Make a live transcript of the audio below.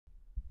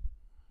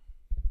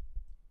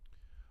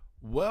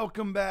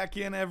Welcome back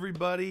in,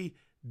 everybody.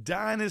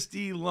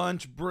 Dynasty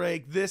lunch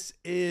break. This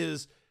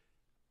is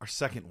our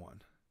second one.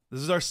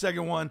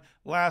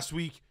 Last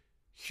week,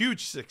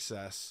 huge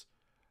success.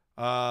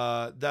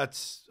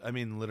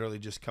 Literally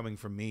just coming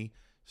from me.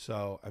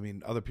 So,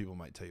 other people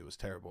might tell you it was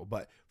terrible.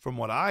 But from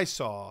what I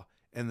saw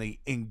and the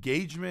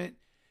engagement,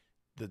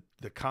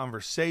 the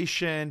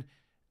conversation,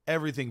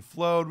 everything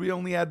flowed. We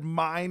only had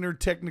minor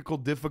technical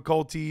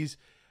difficulties.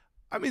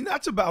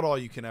 That's about all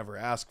you can ever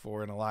ask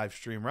for in a live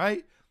stream,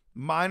 right?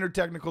 Minor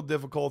technical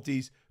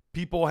difficulties,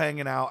 people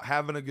hanging out,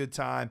 having a good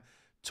time,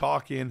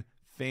 talking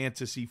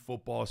fantasy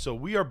football. So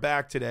we are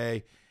back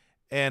today,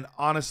 and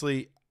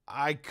honestly,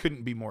 I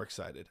couldn't be more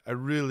excited. I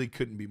really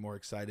couldn't be more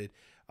excited.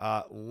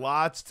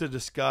 Lots to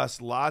discuss,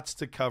 lots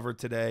to cover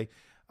today.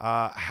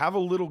 Have a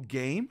little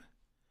game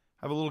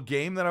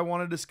that I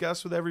want to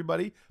discuss with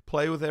everybody,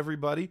 play with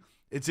everybody.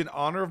 It's in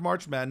honor of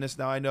March Madness.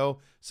 Now, I know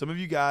some of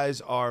you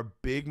guys are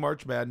big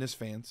March Madness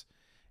fans,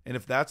 and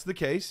if that's the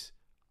case,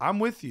 I'm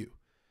with you.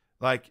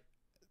 Like,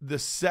 the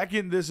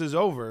second this is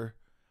over,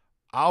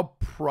 I'll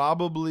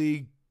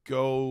probably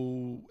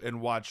go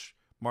and watch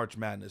March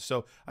Madness.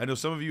 So I know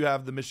some of you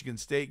have the Michigan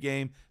State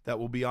game that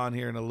will be on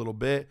here in a little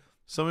bit.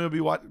 Some of you will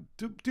be watching.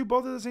 Do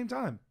both at the same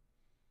time.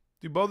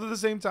 Do both at the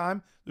same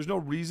time. There's no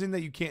reason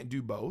that you can't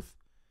do both.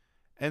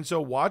 And so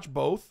watch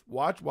both.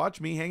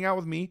 Watch me. Hang out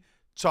with me.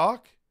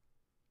 Talk.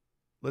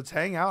 Let's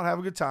hang out. Have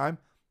a good time.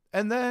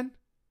 And then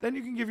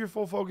you can give your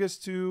full focus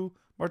to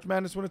March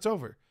Madness when it's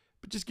over.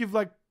 But just give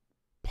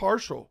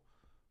partial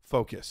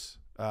focus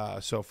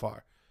so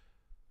far.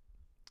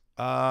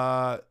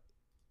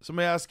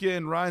 Somebody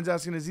asking, Ryan's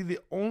asking, is he the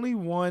only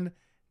one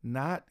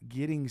not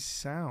getting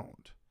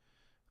sound?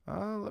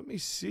 Let me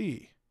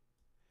see.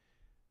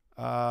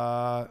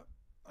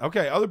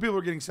 Okay, other people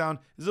are getting sound.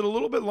 Is it a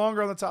little bit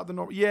longer on the top than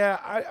normal? Yeah,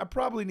 I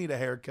probably need a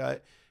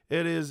haircut.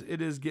 It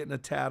is getting a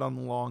tad on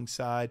the long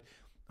side.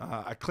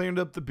 I cleaned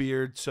up the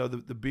beard, so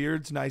the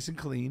beard's nice and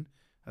clean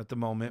at the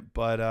moment.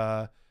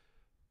 But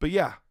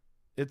yeah.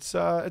 It's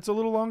a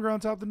little longer on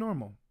top than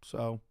normal.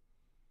 So,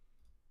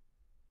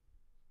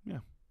 yeah.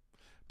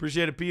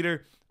 Appreciate it,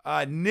 Peter.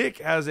 Nick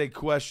has a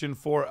question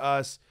for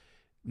us.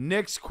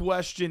 Nick's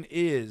question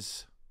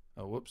is,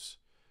 I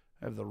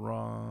have the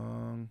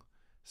wrong.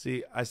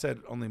 See, I said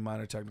only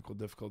minor technical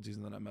difficulties,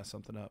 and then I messed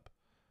something up.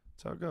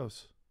 That's how it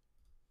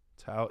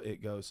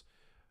goes.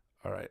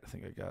 All right, I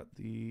think I got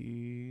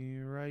the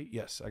right.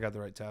 Yes, I got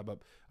the right tab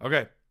up.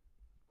 Okay.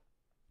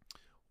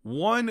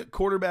 One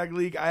quarterback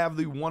league, I have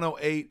the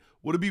 108.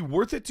 Would it be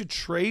worth it to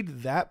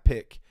trade that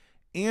pick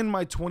and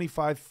my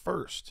 25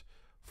 first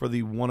for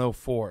the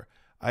 104?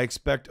 I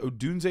expect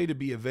Odunze to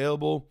be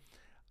available.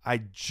 I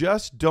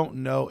just don't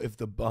know if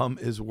the bum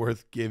is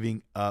worth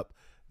giving up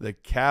the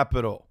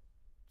capital.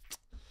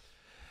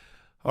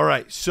 All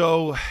right,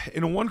 so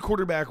in a one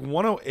quarterback,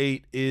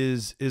 108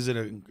 is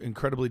an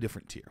incredibly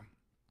different tier.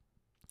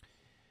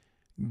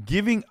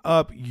 Giving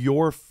up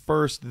your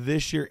first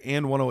this year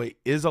and 108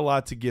 is a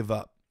lot to give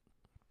up.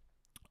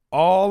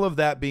 All of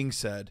that being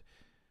said,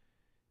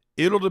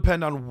 it'll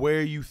depend on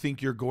where you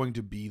think you're going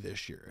to be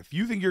this year. If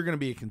you think you're going to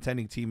be a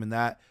contending team and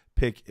that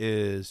pick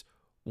is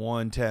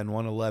 110,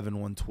 111,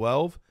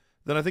 112,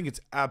 then I think it's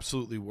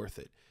absolutely worth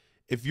it.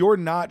 If you're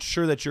not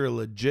sure that you're a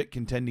legit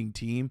contending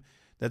team,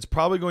 that's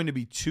probably going to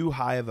be too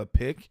high of a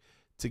pick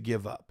to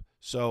give up.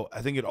 So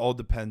I think it all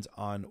depends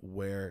on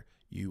where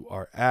you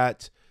are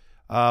at.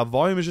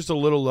 Volume is just a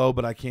little low,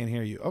 but I can't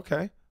hear you.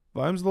 Okay,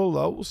 volume's a little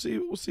low. We'll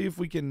see if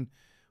we can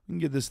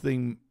get this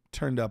thing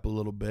turned up a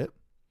little bit.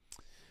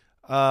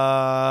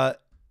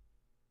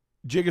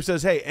 Jacob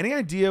says, hey, any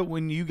idea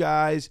when you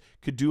guys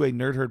could do a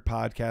Nerd Herd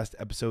podcast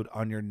episode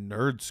on your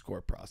nerd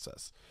score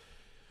process?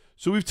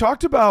 So we've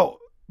talked about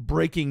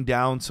breaking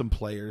down some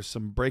players,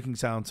 breaking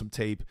down some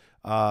tape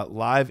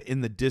live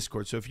in the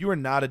Discord. So if you are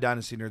not a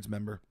Dynasty Nerds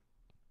member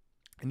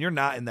and you're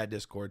not in that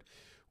Discord,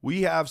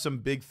 we have some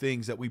big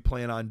things that we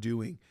plan on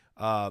doing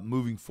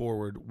moving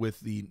forward with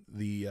the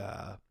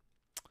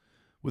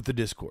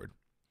Discord.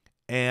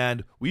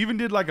 And we even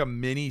did a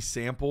mini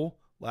sample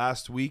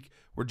last week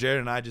where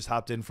Jared and I just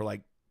hopped in for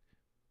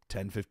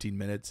 10, 15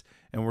 minutes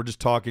and we're just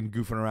talking,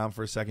 goofing around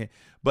for a second.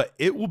 But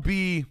it will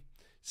be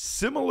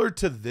similar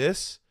to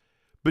this,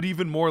 but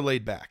even more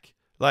laid back.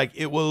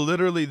 It will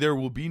literally, there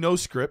will be no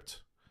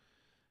script.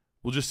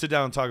 We'll just sit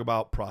down and talk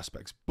about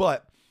prospects.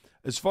 But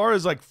as far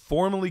as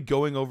formally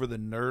going over the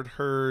Nerd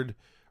Herd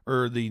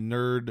or the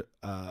nerd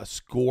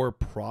score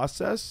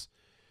process,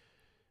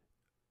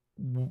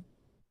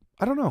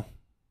 I don't know.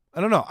 I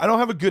don't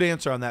have a good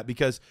answer on that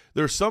because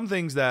there are some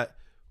things that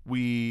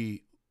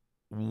we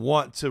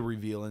want to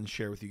reveal and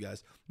share with you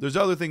guys. There's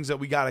other things that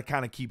we got to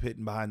kind of keep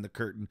hitting behind the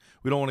curtain.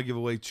 We don't want to give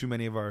away too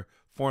many of our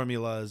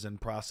formulas and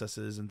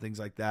processes and things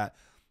like that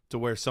to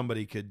where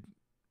somebody could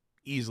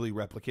easily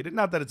replicate it.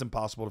 Not that it's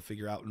impossible to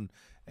figure out and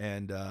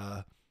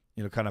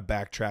kind of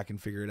backtrack and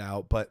figure it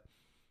out, but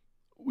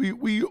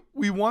we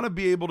want to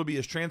be able to be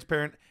as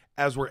transparent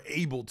as we're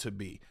able to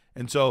be.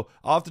 And so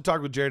I'll have to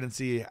talk with Jared and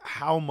see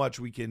how much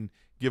we can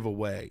give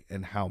away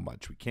and how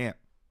much we can't.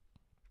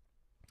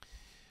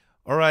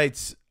 All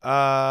right.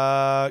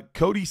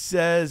 Cody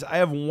says, I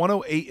have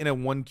 108 in a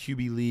 1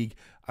 QB league.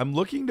 I'm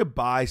looking to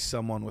buy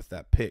someone with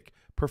that pick,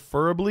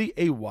 preferably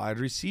a wide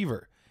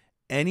receiver.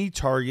 Any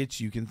targets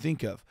you can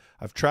think of.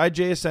 I've tried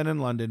JSN in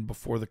London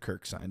before the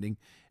Kirk signing,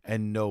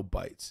 and no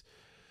bites.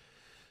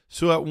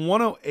 So at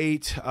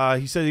 108,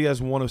 he said he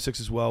has 106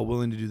 as well,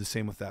 willing to do the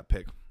same with that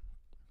pick.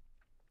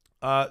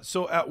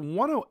 So at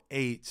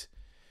 108,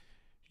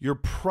 you're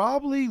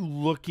probably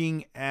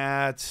looking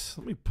at,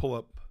 let me pull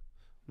up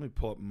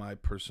my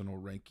personal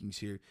rankings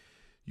here.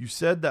 You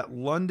said that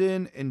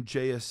London and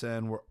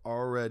JSN were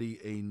already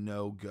a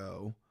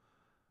no-go.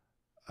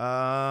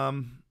 Let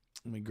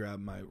me grab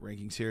my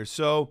rankings here.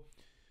 So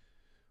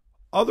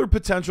other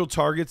potential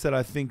targets that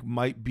I think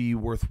might be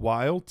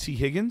worthwhile. T.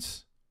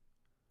 Higgins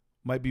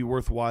might be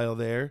worthwhile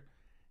there.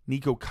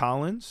 Nico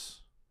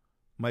Collins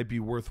might be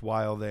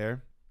worthwhile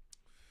there.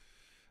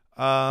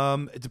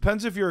 It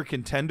depends if you're a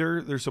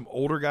contender. There's some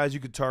older guys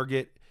you could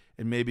target,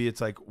 and maybe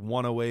it's like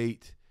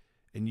 108,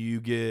 and you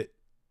get,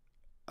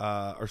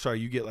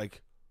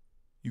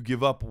 you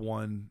give up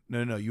one.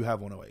 No, you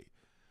have 108.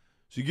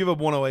 So you give up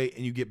 108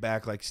 and you get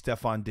back like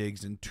Stephon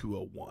Diggs in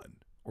 201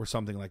 or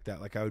something like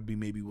that. Like I would be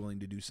maybe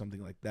willing to do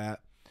something like that.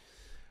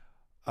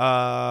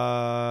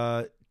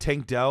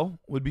 Tank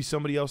Dell would be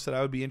somebody else that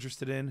I would be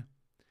interested in.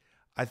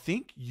 I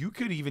think you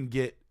could even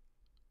get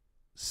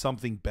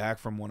something back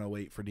from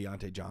 108 for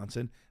Deontay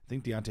Johnson. I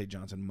think Deontay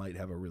Johnson might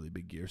have a really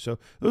big year. So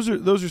those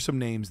are some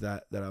names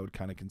that I would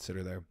kind of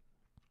consider there.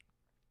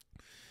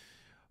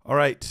 All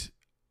right.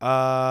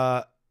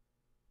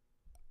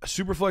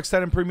 Superflex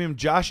tight end premium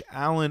Josh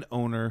Allen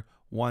owner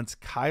wants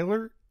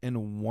Kyler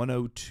and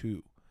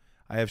 102.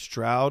 I have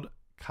Stroud,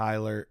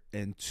 Kyler,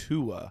 and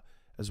Tua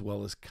as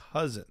well as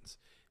Cousins.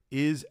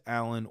 Is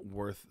Allen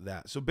worth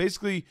that? So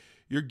basically,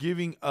 you're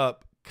giving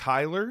up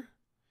Kyler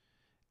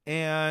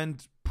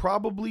and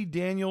probably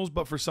Daniels,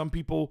 but for some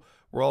people,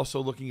 we're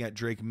also looking at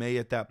Drake May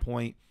at that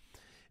point.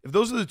 If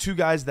those are the two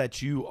guys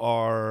that you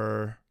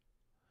are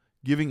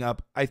giving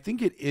up, I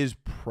think it is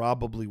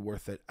probably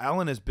worth it.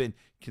 Allen has been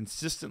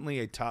consistently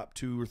a top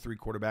 2 or 3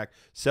 quarterback,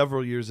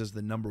 several years as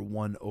the number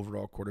 1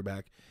 overall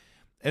quarterback.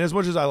 And as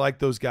much as I like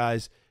those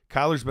guys,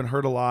 Kyler's been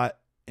hurt a lot,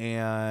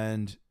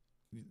 and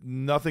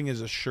nothing is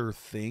a sure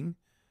thing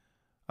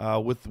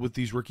with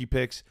these rookie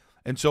picks.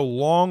 And so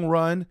long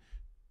run,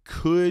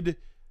 could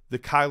the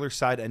Kyler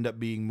side end up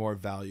being more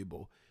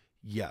valuable?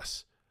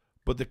 Yes.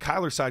 But the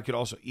Kyler side could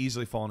also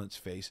easily fall on its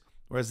face.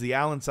 Whereas the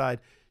Allen side,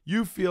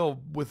 you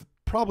feel with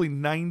probably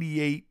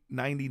 98,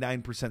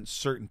 99%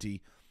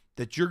 certainty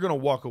that you're going to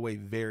walk away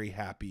very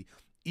happy,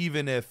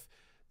 even if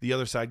the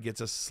other side gets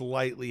a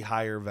slightly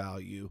higher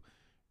value.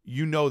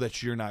 You know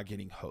that you're not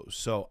getting hosed.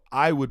 So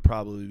I would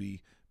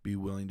probably be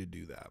willing to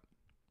do that.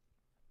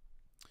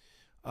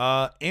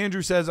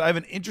 Andrew says, I have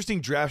an interesting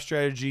draft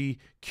strategy.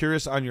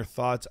 Curious on your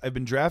thoughts. I've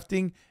been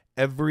drafting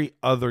every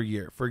other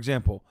year. For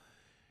example,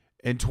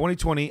 in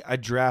 2020, I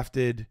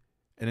drafted,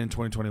 and in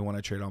 2021,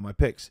 I traded all my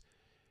picks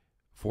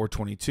for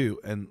 22,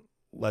 and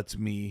it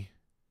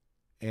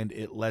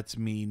lets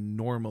me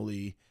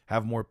normally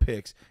have more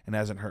picks and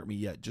hasn't hurt me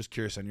yet. Just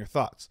curious on your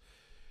thoughts.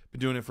 Been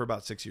doing it for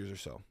about 6 years or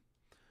so.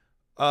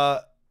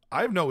 I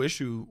have no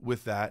issue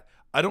with that.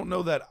 I don't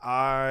know that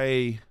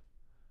I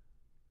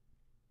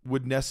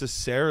would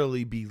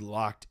necessarily be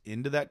locked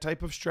into that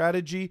type of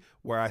strategy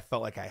where I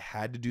felt like I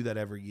had to do that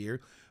every year.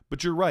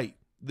 But you're right.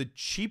 The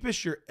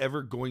cheapest you're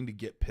ever going to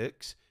get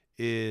picks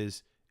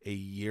is a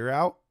year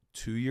out,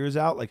 2 years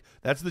out. Like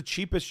that's the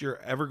cheapest you're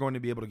ever going to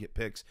be able to get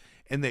picks.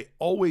 And they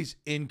always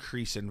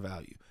increase in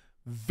value.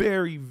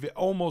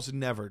 Almost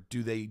never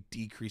do they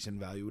decrease in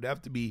value. It would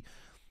have to be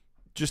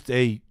just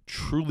a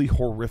truly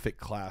horrific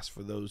class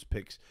for those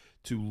picks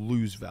to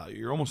lose value.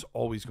 You're almost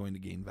always going to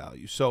gain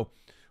value. So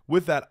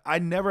with that, I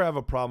never have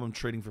a problem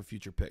trading for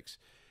future picks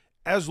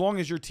as long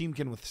as your team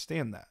can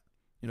withstand that.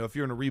 You know, if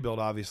you're in a rebuild,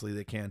 obviously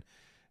they can.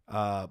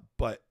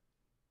 But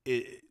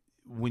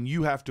when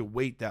you have to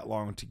wait that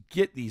long to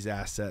get these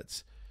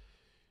assets,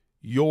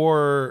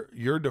 you're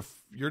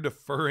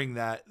deferring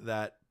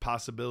that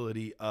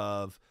possibility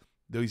of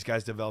these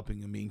guys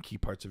developing and being key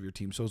parts of your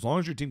team. So as long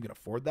as your team can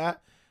afford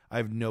that, I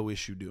have no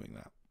issue doing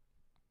that.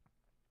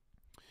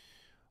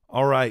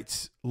 All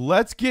right,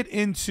 let's get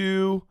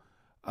into.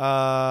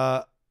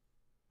 So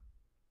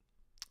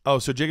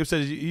Jacob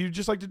says you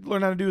just like to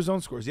learn how to do his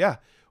own scores. Yeah,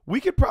 we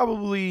could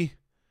probably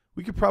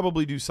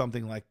do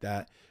something like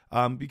that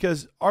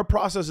because our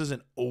process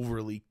isn't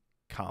overly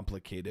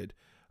complicated.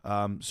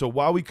 So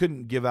while we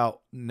couldn't give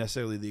out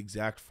necessarily the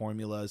exact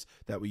formulas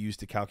that we use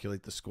to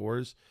calculate the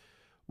scores,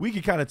 we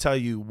could kind of tell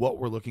you what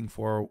we're looking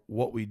for,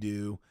 what we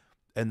do,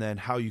 and then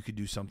how you could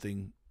do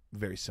something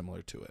very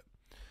similar to it.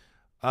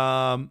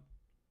 All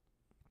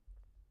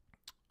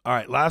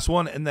right, last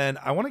one, and then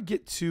I want to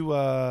get to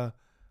our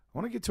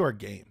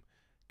game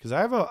because I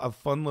have a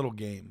fun little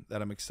game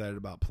that I'm excited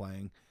about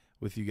playing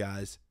with you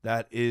guys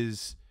that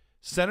is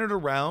centered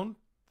around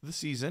the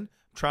season.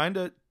 I'm trying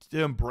to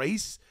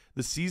embrace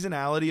the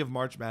seasonality of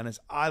March Madness.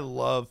 I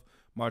love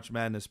March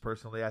Madness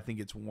personally. I think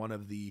it's one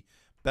of the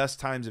best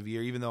times of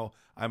year. Even though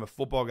I'm a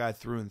football guy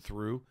through and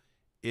through,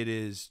 it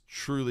is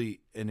truly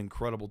an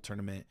incredible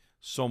tournament.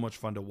 So much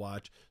fun to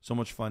watch. So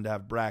much fun to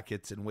have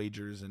brackets and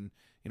wagers and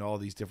all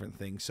these different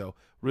things. So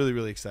really,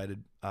 really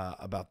excited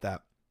about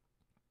that.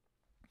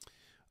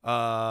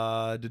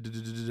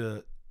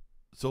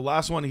 So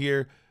last one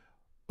here.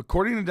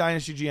 According to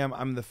Dynasty GM,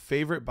 I'm the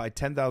favorite by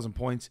 10,000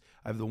 points.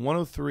 I have the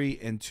 103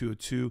 and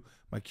 202.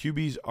 My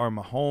QBs are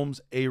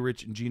Mahomes,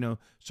 A-Rich, and Geno.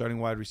 Starting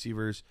wide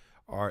receivers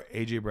are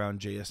A.J. Brown,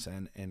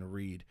 JSN, and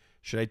Reed.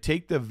 Should I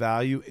take the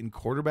value in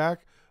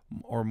quarterback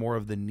or more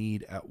of the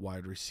need at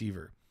wide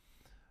receiver?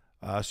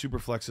 Super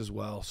flex as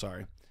well.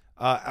 Sorry.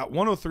 At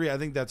 103, I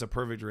think that's a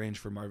perfect range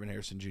for Marvin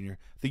Harrison Jr.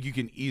 I think you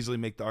can easily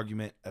make the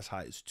argument as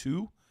high as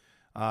 2.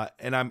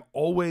 And I'm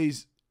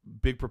always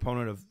big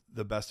proponent of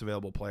the best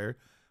available player,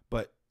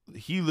 but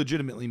he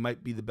legitimately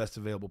might be the best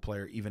available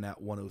player even at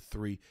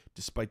 103,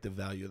 despite the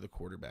value of the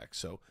quarterback.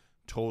 So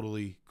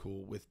totally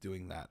cool with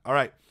doing that. All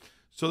right.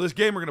 So this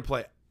game we're going to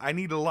play, I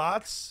need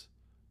lots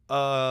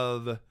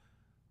of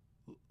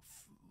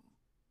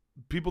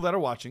people that are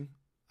watching.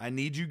 I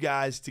need you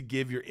guys to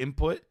give your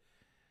input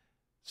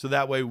so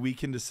that way we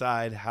can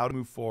decide how to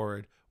move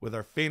forward with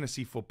our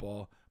fantasy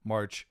football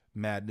March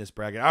Madness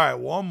bracket. All right,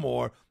 one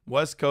more.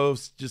 West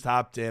Coast just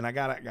hopped in. I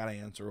gotta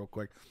answer real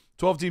quick.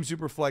 12-team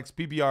super flex,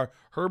 PPR,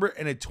 Herbert,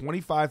 and a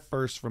 25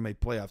 first from a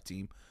playoff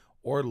team,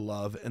 or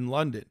Love in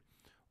London.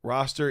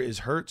 Roster is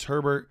Hurts,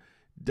 Herbert,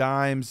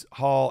 Dimes,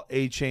 Hall,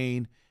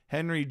 A-Chain,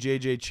 Henry,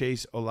 JJ,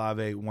 Chase,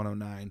 Olave,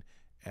 109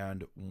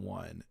 and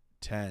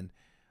 110.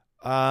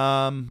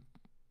 I'm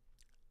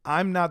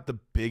not the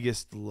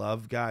biggest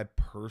Love guy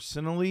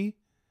personally.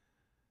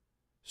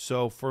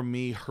 So for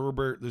me,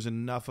 Herbert, there's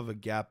enough of a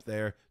gap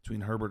there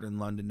between Herbert and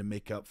London to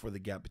make up for the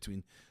gap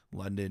between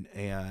London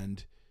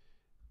and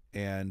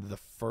the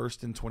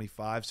first and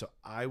 25. So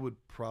I would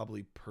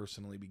probably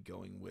personally be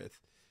going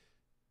with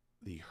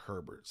the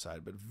Herbert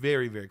side, but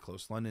very, very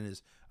close. London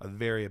is a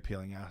very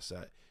appealing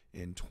asset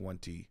in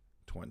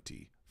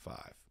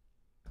 2025.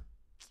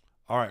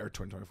 All right, or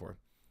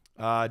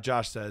 2024.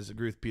 Josh says,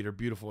 agree with Peter,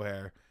 beautiful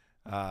hair.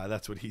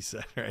 That's what he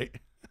said, right?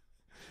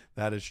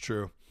 That is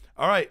true.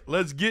 All right,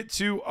 let's get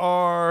to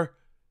our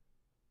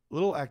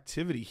little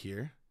activity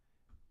here.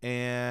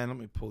 And let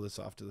me pull this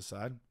off to the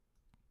side.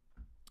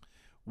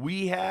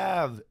 We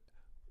have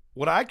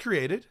what I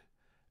created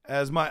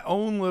as my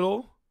own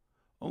little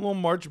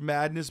March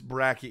Madness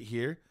bracket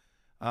here.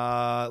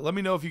 Let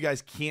me know if you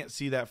guys can't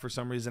see that for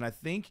some reason. I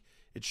think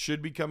it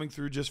should be coming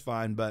through just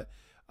fine, but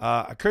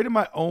I created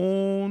my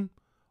own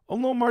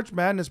little March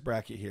Madness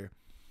bracket here.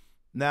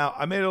 Now,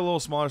 I made it a little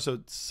smaller,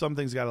 so some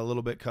things got a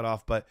little bit cut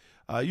off, but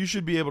you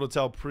should be able to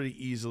tell pretty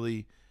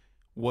easily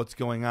what's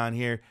going on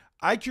here.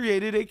 I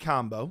created a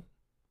combo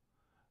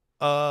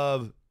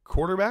of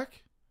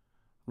quarterback,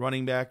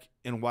 running back,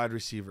 and wide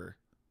receiver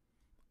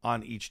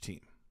on each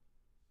team.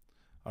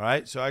 All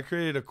right, so I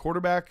created a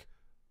quarterback,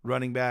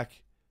 running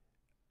back,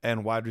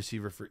 and wide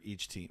receiver for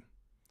each team.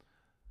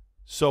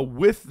 So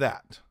with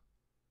that,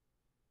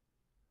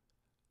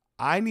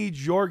 I need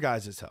your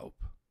guys'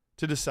 help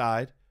to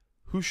decide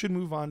who should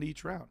move on to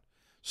each round.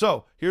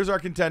 So here's our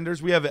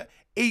contenders. We have an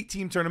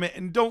 8-team tournament,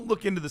 and don't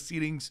look into the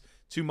seedings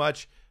too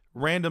much.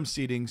 Random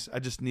seedings. I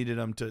just needed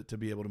them to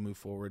be able to move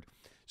forward.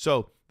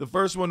 So the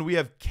first one, we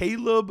have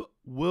Caleb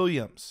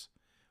Williams.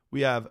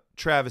 We have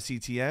Travis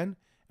Etienne,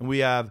 and we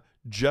have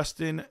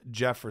Justin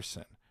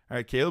Jefferson. All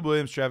right, Caleb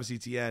Williams, Travis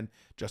Etienne,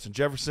 Justin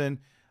Jefferson.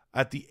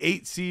 At the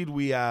 8 seed,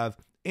 we have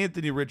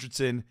Anthony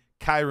Richardson,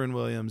 Kyron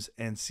Williams,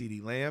 and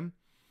CeeDee Lamb.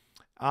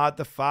 At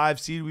the 5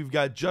 seed, we've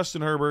got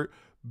Justin Herbert,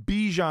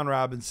 Bijan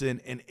Robinson,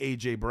 and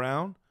A.J.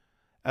 Brown.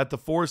 At the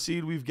 4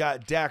 seed, we've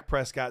got Dak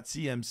Prescott,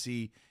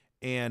 CMC,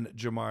 and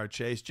Jamar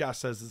Chase. Josh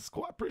says this is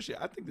cool. I appreciate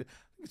it. I think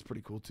it's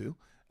pretty cool too.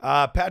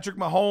 Patrick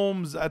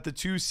Mahomes at the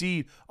 2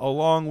 seed,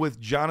 along with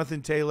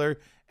Jonathan Taylor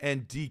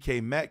and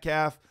DK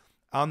Metcalf.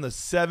 On the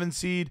 7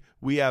 seed,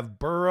 we have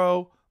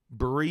Burrow,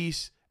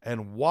 Brees,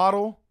 and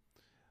Waddle.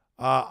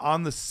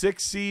 On the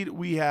 6 seed,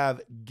 we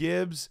have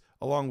Gibbs,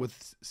 along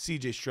with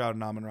C.J. Stroud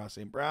and Amon-Ra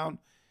St. Brown.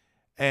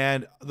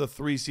 And the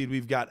 3 seed,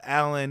 we've got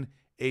Allen,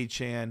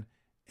 Achane,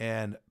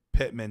 and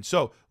Pittman.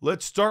 So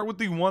let's start with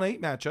the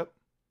 1-8 matchup.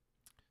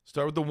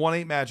 Start with the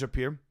 1-8 matchup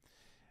here.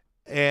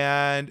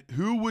 And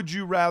who would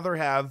you rather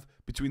have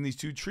between these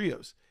two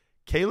trios?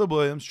 Caleb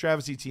Williams,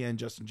 Travis Etienne,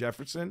 Justin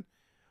Jefferson,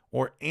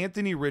 or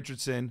Anthony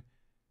Richardson,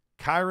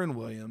 Kyron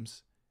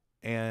Williams,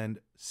 and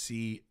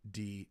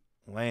CeeDee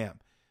Lamb.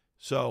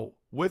 So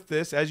with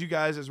this,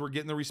 as we're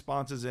getting the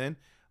responses in,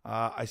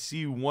 I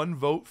see 1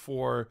 vote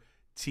for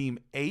Team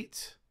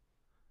 8.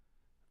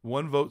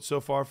 1 vote so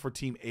far for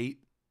Team 8.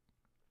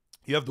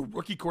 You have the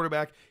rookie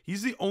quarterback.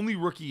 He's the only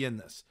rookie in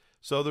this.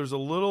 So there's a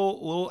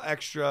little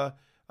extra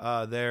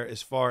there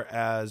as far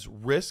as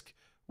risk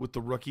with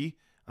the rookie.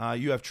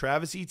 You have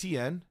Travis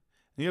Etienne,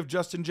 and you have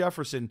Justin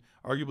Jefferson,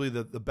 arguably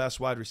the best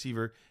wide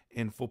receiver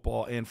in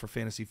football and for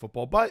fantasy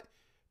football, but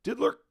did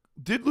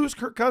lose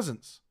Kirk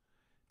Cousins.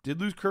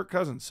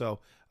 So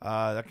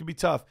that could be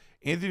tough.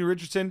 Anthony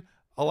Richardson,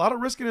 a lot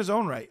of risk in his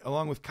own right,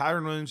 along with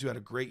Kyron Williams, who had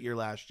a great year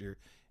last year,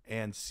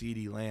 and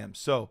CeeDee Lamb.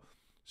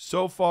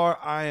 So far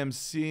I am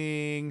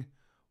seeing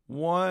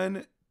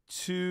 1,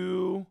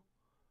 2,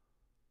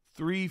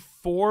 3,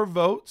 4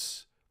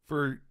 votes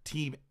for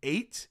Team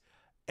 8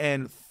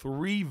 and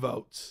 3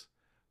 votes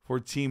for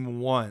Team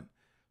 1.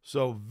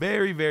 So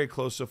very, very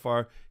close so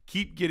far.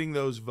 Keep getting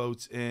those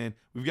votes in.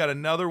 We've got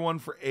another one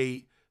for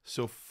 8,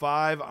 so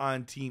 5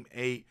 on Team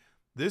 8.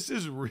 This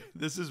is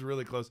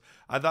really close.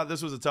 I thought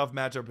this was a tough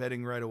matchup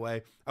heading right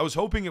away. I was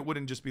hoping it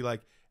wouldn't just be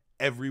like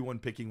everyone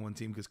picking one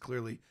team, because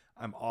clearly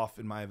I'm off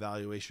in my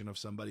evaluation of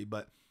somebody.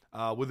 But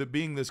with it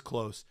being this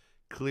close,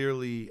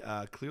 clearly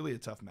a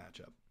tough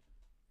matchup.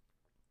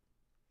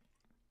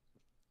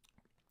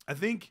 I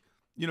think,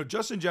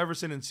 Justin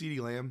Jefferson and CeeDee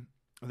Lamb,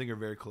 I think, are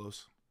very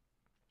close.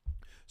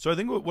 So I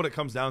think what it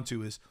comes down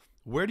to is,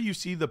 where do you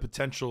see the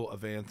potential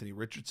of Anthony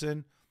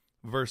Richardson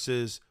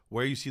versus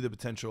where you see the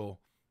potential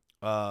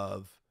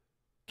of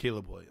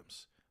Caleb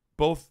Williams?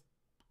 Both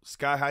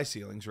sky-high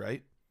ceilings,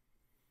 right?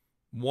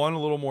 One,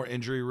 a little more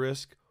injury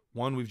risk.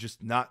 One, we've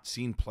just not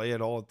seen play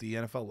at all at the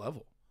NFL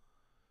level.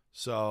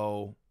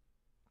 So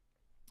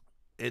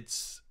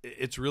it's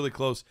really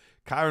close.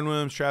 Kyron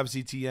Williams, Travis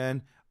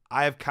Etienne.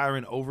 I have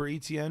Kyron over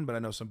Etienne, but I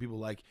know some people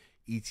like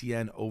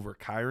Etienne over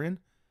Kyron.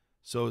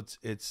 So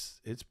it's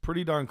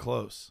pretty darn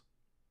close.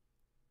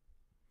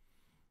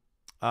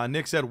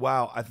 Nick said,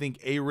 wow, I think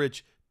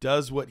A-Rich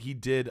does what he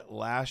did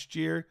last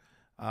year.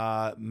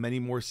 Many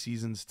more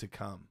seasons to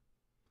come.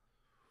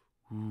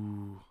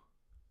 Ooh.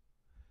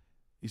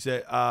 He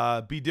said,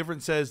 Be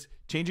Different says,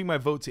 changing my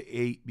vote to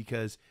 8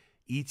 because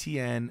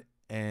ETN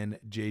and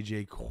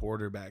JJ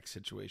quarterback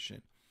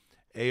situation.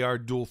 AR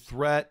dual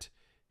threat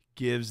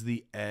gives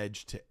the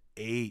edge to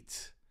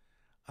 8.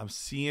 I'm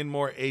seeing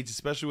more 8s,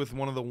 especially with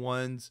one of the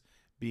ones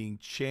being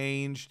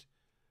changed.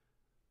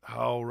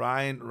 Oh,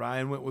 Ryan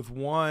went with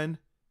 1.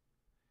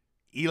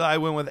 Eli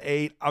went with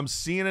 8. I'm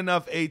seeing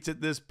enough 8s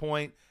at this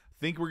point. I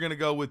think we're going to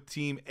go with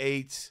Team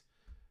 8.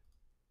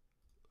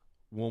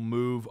 We'll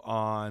move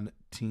on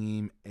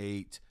Team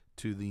 8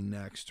 to the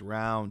next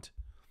round.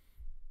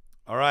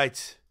 All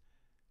right.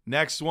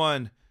 Next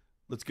one.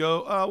 Let's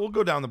go. We'll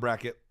go down the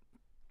bracket.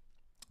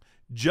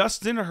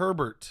 Justin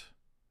Herbert,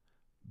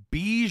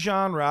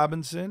 Bijan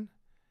Robinson,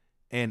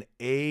 and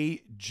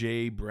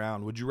A.J.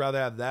 Brown. Would you rather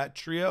have that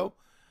trio?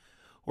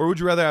 Or would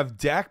you rather have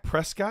Dak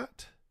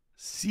Prescott,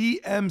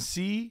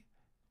 CMC,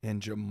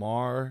 and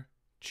Jamar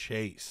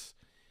Chase?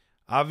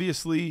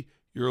 Obviously,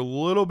 you're a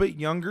little bit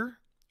younger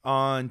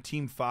on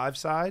Team 5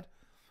 side,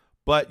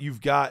 but you've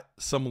got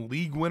some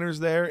league winners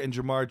there in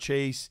Jamar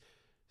Chase,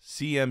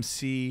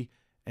 CMC,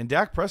 and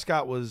Dak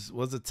Prescott was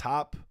a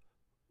top,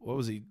 what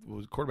was he?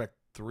 Was quarterback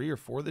 3 or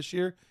 4 this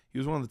year? He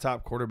was one of the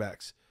top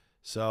quarterbacks.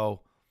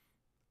 So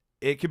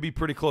it could be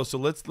pretty close. So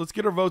let's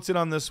get our votes in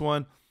on this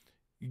one.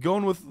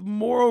 Going with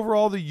more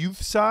overall the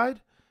youth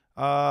side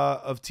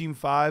of Team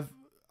 5.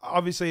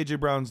 Obviously, A.J.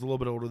 Brown's a little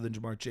bit older than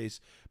Jamar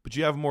Chase, but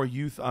you have more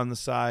youth on the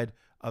side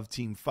of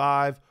Team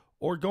 5.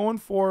 Or going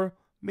for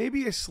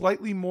maybe a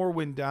slightly more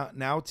win down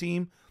now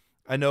team.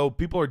 I know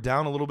people are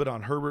down a little bit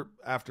on Herbert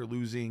after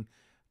losing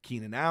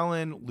Keenan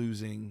Allen,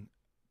 losing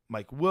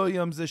Mike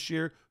Williams this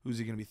year. Who's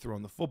he going to be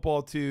throwing the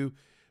football to?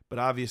 But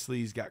obviously,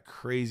 he's got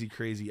crazy,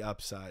 crazy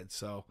upside.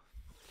 So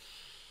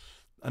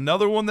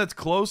another one that's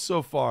close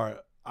so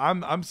far.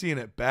 I'm seeing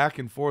it back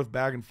and forth,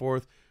 back and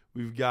forth.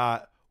 We've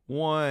got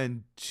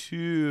 1,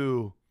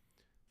 2,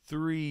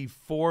 3,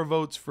 4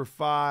 votes for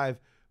 5.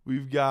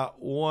 We've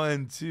got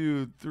 1,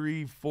 2,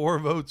 3, 4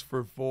 votes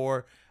for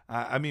 4.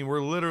 I mean,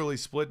 we're literally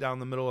split down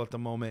the middle at the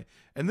moment.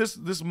 And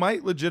this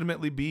might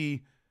legitimately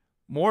be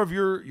more of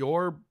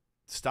your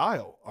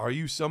style. Are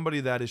you somebody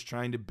that is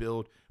trying to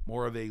build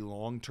more of a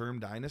long-term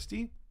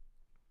dynasty?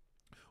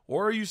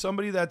 Or are you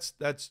somebody that's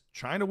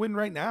trying to win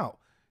right now?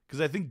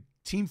 Because I think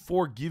Team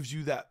 4 gives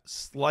you that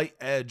slight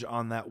edge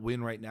on that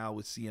win right now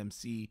with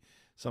CMC,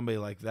 somebody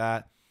like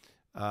that.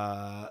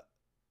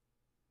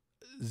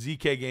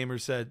 ZK Gamer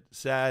said,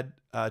 sad,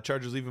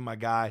 Chargers leaving my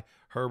guy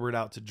Herbert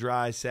out to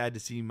dry. Sad to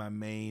see my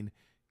main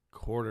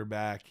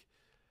quarterback.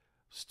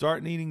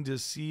 Start needing to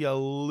see a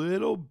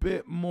little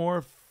bit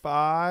more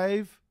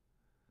 5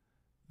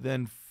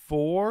 than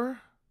 4.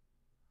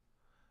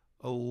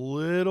 A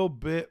little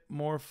bit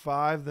more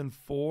 5 than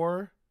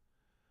 4.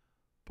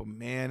 But,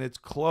 man, it's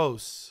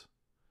close.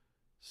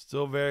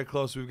 Still very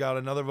close. We've got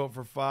another vote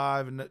for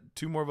 5, and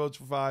 2 more votes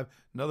for 5,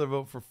 another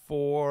vote for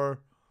 4.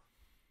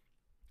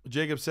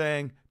 Jacob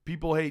saying,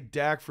 people hate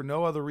Dak for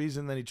no other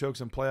reason than he chokes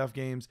in playoff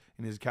games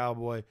and his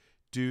Cowboy.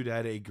 Dude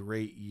had a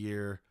great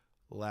year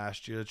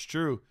last year. That's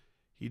true.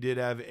 He did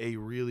have a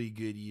really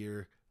good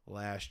year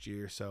last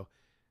year. So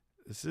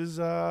this is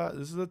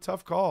a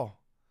tough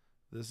call.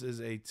 This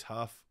is a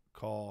tough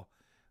call.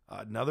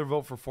 Another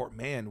vote for 4.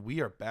 Man,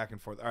 we are back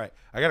and forth. All right,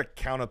 I got to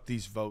count up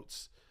these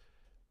votes.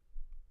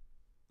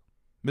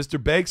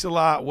 Mr. Bakes a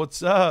lot,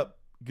 what's up?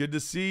 Good to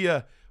see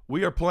you.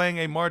 We are playing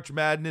a March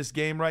Madness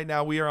game right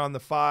now. We are on the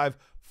 5-4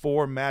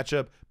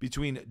 matchup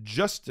between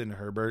Justin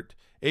Herbert,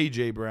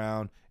 A.J.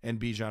 Brown, and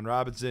Bijan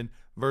Robinson.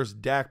 versus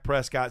Dak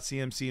Prescott,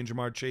 CMC, and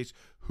Jamar Chase.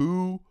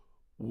 Who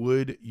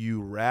would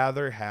you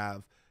rather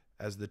have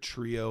as the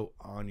trio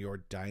on your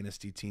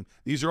Dynasty team?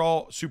 These are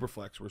all super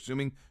flex. We're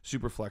assuming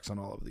super flex on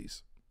all of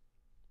these.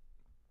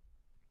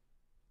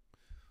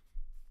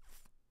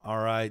 All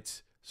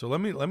right. So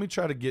let me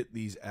try to get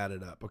these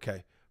added up.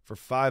 Okay. For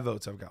 5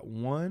 votes, I've got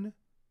 1,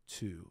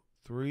 2,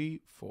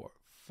 3, 4,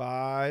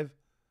 5,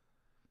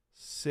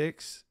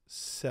 6,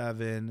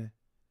 7,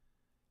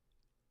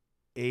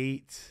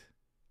 8.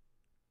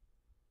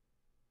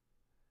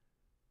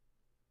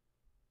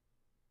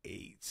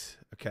 8.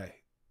 Okay.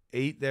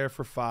 8 there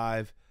for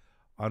 5.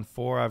 On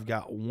 4, I've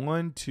got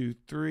 1, 2,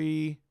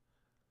 3,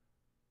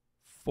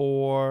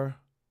 4,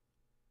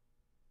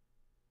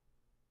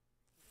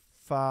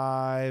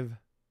 5.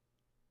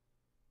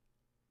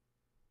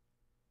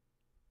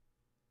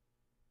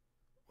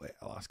 Wait,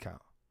 I lost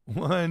count.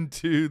 1,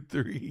 2,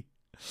 3,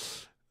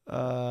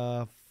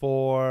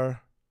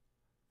 4,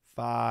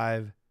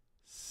 5,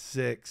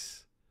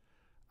 6.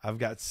 I've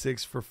got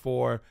 6 for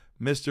 4.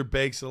 Mr.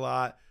 Bakes a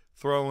lot,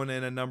 throwing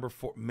in a number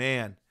 4.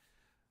 Man.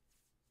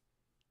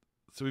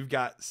 So we've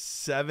got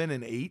 7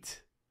 and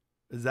 8.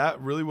 Is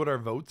that really what our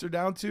votes are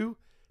down to?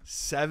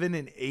 7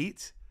 and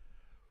 8.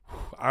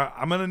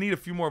 I'm gonna need a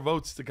few more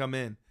votes to come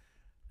in.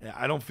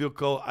 I don't feel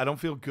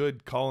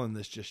good calling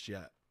this just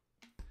yet.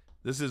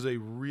 This is a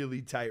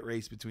really tight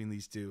race between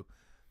these two,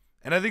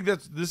 and I think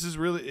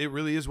it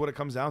really is what it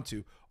comes down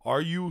to.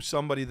 Are you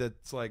somebody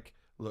that's like,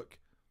 look,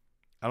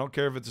 I don't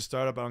care if it's a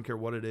startup, I don't care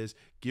what it is.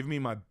 Give me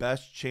my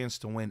best chance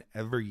to win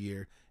every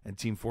year, and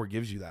Team 4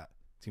 gives you that.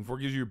 Team 4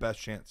 gives you your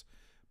best chance.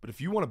 But if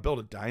you want to build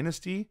a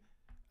dynasty,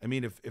 I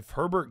mean, if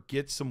Herbert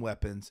gets some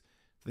weapons,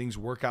 things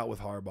work out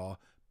with Harbaugh.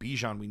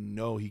 Bijan, we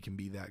know he can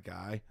be that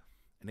guy.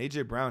 And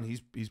A.J. Brown,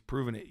 he's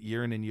proven it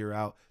year in and year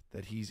out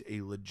that he's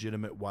a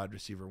legitimate wide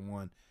receiver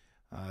 1.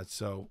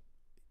 So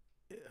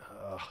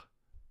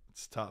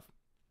it's tough.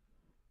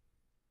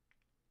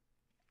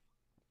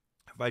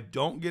 If I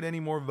don't get any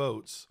more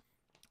votes,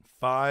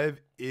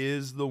 5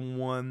 is the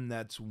one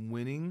that's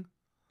winning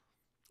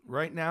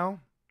right now.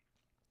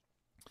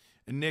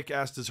 And Nick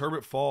asked, does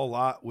Herbert fall a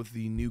lot with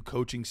the new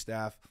coaching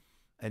staff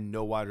and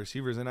no wide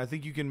receivers? And I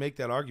think you can make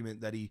that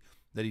argument that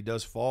he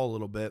does fall a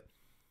little bit.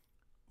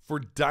 For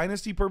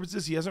dynasty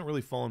purposes, he hasn't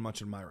really fallen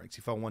much in my ranks.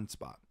 He fell 1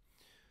 spot.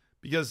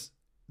 Because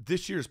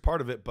this year is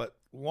part of it, but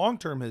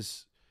long-term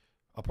is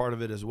a part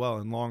of it as well.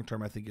 And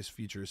long-term, I think his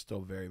future is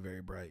still very,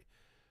 very bright.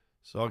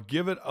 So I'll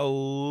give it a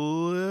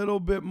little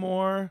bit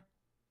more.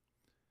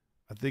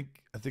 I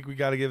think we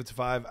got to give it to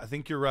 5. I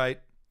think you're right.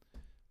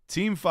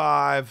 Team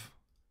 5.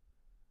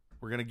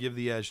 We're going to give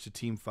the edge to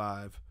Team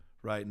 5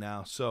 right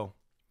now. So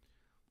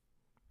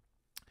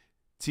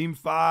Team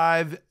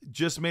 5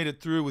 just made it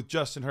through with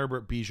Justin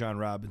Herbert, Bijan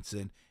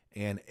Robinson,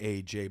 and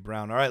A.J.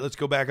 Brown. All right, let's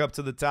go back up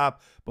to the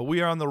top. But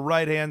we are on the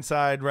right-hand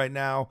side right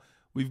now.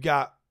 We've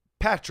got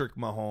Patrick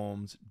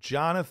Mahomes,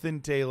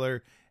 Jonathan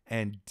Taylor,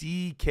 and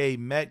DK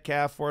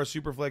Metcalf for our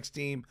Superflex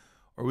team.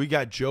 Or we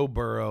got Joe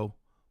Burrow,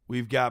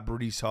 we've got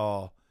Breece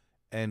Hall,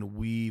 and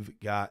we've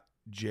got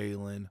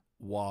Jalen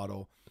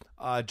Waddle.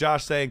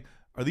 Josh saying,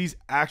 are these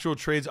actual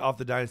trades off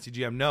the Dynasty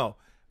GM? No.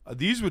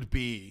 These would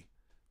be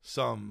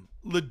some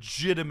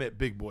legitimate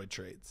big boy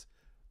trades.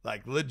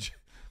 Like, when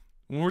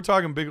we're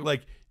talking big,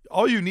 like,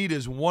 all you need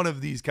is one of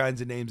these kinds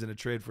of names in a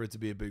trade for it to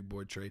be a big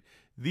boy trade.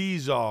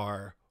 These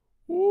are,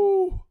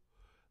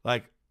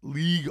 like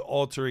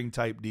league-altering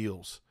type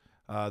deals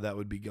that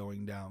would be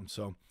going down.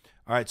 So,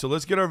 all right, so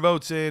let's get our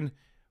votes in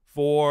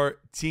for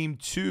Team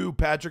 2,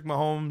 Patrick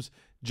Mahomes,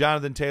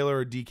 Jonathan Taylor,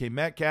 or DK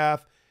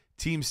Metcalf.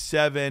 Team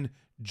 7,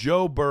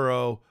 Joe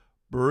Burrow,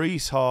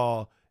 Breece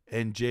Hall,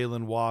 and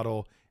Jalen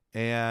Waddle.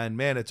 And,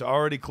 man, it's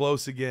already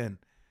close again.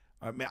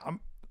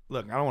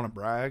 Look, I don't want to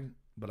brag,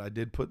 but I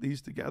did put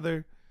these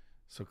together.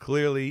 So,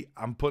 clearly,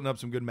 I'm putting up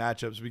some good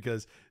matchups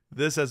because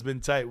this has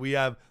been tight. We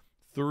have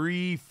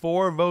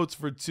 4 votes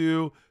for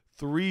 2,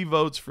 3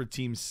 votes for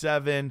Team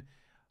 7.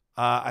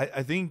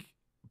 I think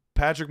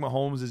Patrick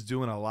Mahomes is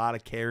doing a lot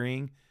of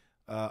carrying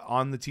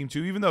on the Team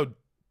 2, even though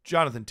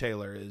Jonathan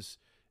Taylor is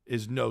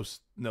no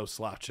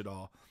slouch at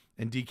all.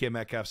 And DK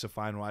Metcalf's a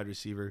fine wide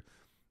receiver.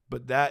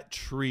 But that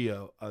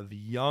trio of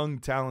young,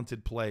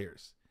 talented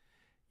players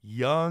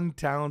on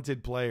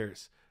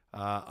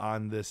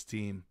this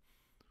team,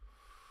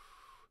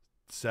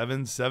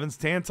 seven's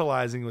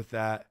tantalizing with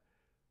that.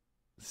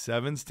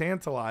 7's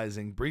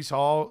tantalizing. Breece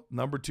Hall,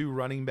 number 2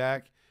 running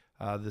back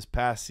this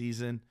past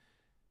season.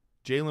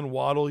 Jalen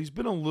Waddle, he's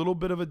been a little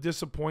bit of a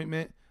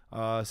disappointment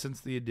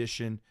since the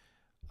addition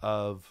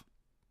of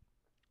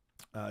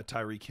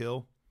Tyreek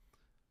Hill.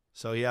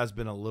 So he has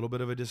been a little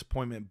bit of a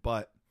disappointment,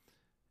 but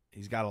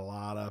he's got a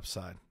lot of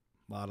upside.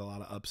 A lot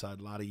of upside,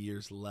 a lot of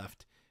years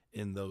left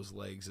in those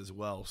legs as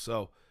well.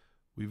 So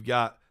we've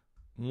got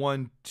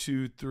 1,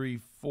 2, 3,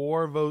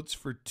 4 votes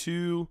for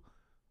 2.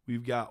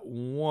 We've got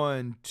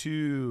 1,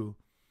 2,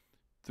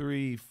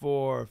 3,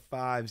 4,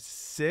 5,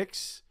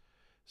 6.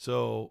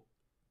 So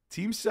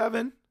Team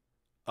 7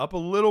 up a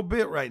little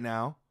bit right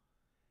now.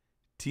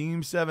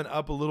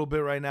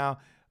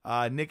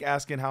 Nick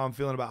asking how I'm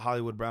feeling about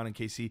Hollywood Brown and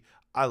KC.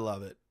 I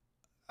love it.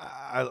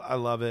 I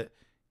love it.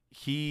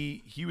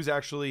 He was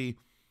actually,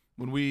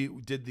 when we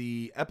did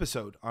the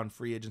episode on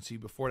free agency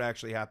before it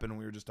actually happened,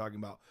 we were just talking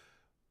about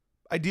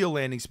ideal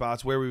landing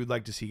spots, where we would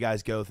like to see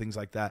guys go, things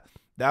like that.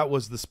 That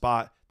was the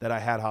spot that I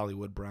had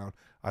Hollywood Brown.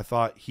 I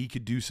thought he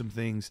could do some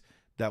things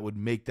that would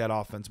make that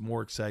offense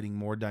more exciting,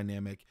 more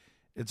dynamic.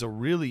 It's a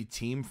really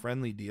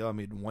team-friendly deal. I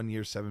mean, 1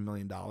 year, $7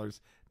 million,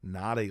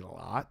 not a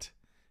lot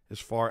as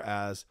far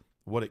as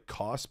what it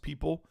costs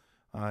people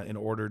in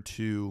order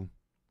to,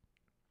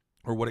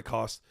 or what it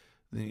costs,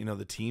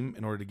 the team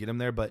in order to get him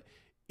there. But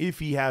if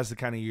he has the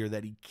kind of year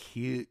that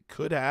he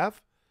could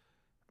have,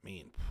 I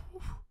mean,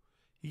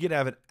 he could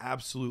have an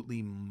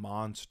absolutely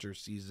monster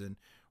season.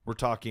 We're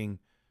talking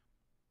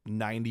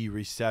 90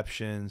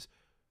 receptions,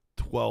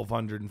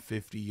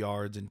 1,250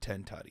 yards, and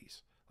 10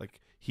 tutties. Like,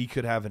 he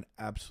could have an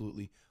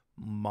absolutely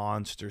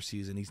monster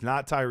season. He's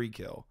not Tyreek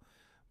Hill,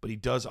 but he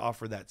does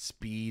offer that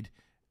speed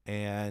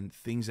and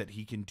things that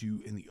he can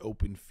do in the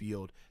open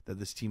field that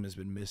this team has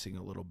been missing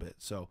a little bit.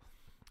 So,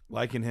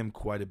 liking him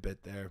quite a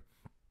bit there.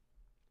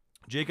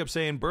 Jacob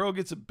saying Burrow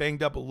gets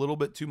banged up a little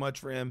bit too much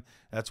for him.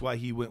 That's why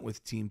he went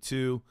with team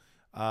 2.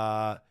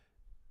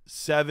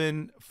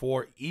 7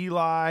 for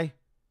Eli.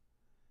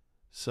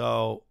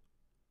 So,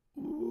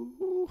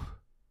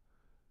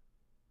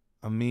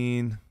 I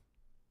mean,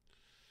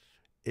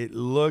 it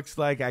looks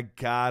like I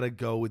got to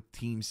go with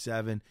team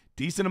 7.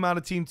 Decent amount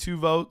of team 2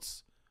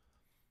 votes,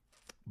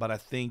 but I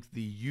think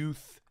the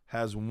youth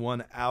has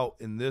won out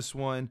in this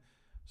one.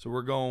 So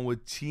we're going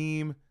with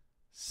team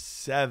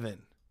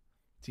 7.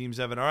 Team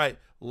 7. All right,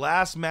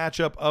 last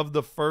matchup of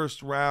the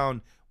first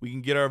round. We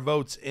can get our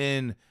votes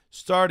in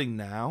starting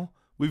now.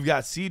 We've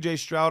got C.J.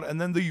 Stroud and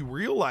then the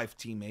real-life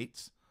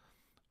teammates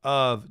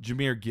of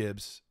Jahmyr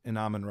Gibbs and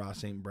Amon-Ra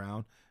St.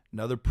 Brown.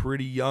 Another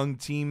pretty young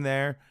team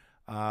there,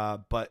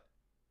 but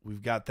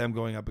we've got them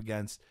going up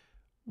against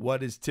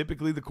what is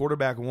typically the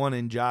quarterback 1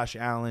 in Josh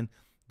Allen,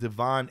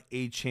 Devon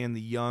Achane,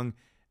 the young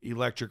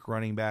electric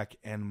running back,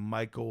 and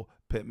Michael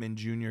Pittman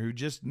Jr., who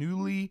just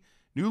newly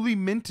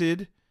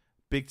minted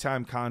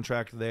big-time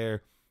contract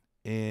there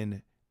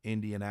in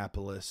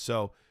Indianapolis.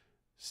 So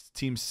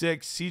team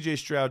 6, C.J.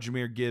 Stroud,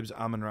 Jahmyr Gibbs,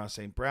 Amon-Ra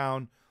St.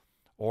 Brown,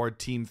 or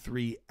team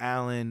 3,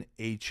 Allen,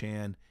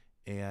 Achane,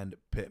 and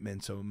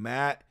Pittman. So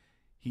Matt,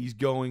 he's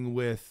going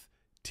with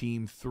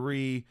team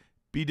 3.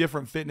 Be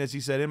different fitness. He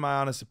said, in my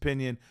honest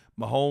opinion,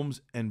 Mahomes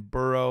and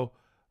Burrow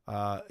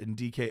and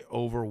DK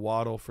over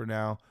Waddle for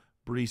now.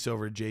 Brees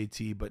over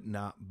JT, but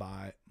not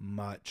by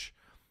much.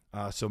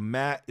 So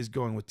Matt is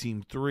going with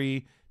team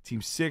 3.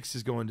 Team 6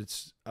 is going to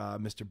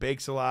Mr.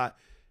 Bakes a lot.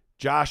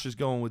 Josh is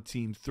going with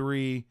team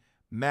 3.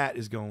 Matt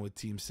is going with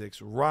team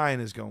 6.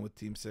 Ryan is going with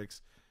team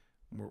 6.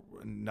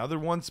 Another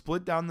one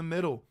split down the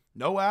middle.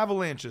 No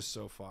avalanches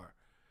so far.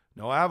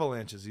 No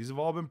avalanches. These have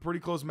all been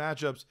pretty close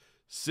matchups.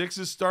 6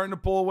 is starting to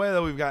pull away,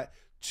 though. We've got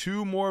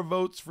 2 more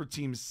votes for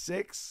team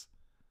 6.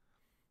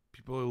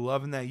 People are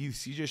loving that youth.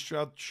 CJ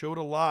Stroud showed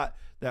a lot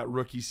that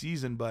rookie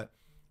season, but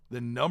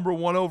the number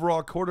 1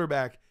 overall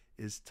quarterback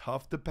is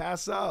tough to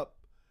pass up.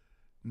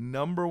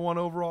 Number 1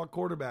 overall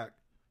quarterback.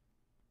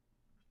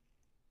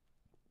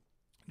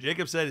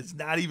 Jacob said it's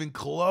not even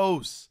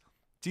close.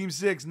 Team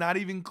 6, not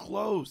even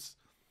close.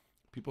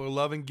 People are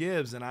loving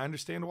Gibbs, and I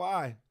understand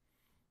why.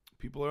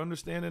 People are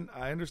understanding.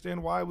 I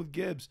understand why with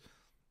Gibbs.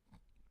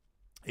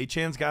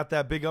 Achane's got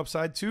that big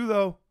upside too,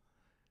 though.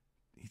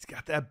 He's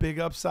got that big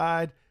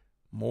upside.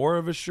 More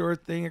of a sure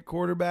thing at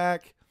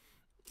quarterback.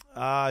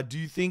 Do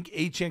you think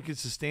Achane can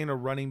sustain a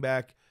running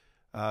back,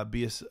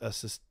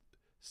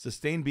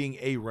 sustain being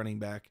a running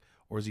back,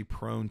 or is he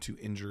prone to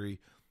injury?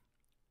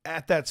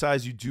 At that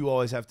size, you do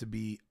always have to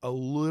be a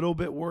little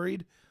bit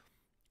worried,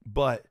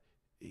 but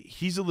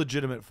he's a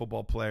legitimate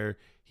football player.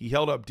 He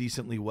held up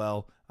decently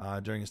well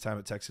during his time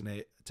at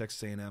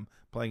Texas A&M,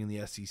 playing in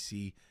the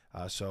SEC.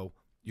 So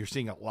you're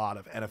seeing a lot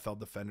of NFL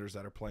defenders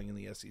that are playing in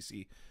the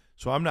SEC.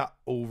 So I'm not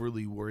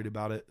overly worried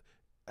about it.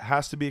 It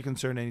has to be a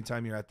concern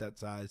anytime you're at that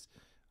size,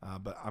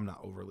 but I'm not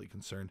overly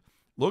concerned.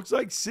 Looks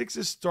like 6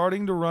 is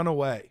starting to run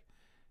away.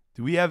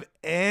 Do we have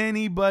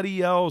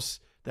anybody else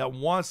that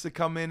wants to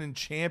come in and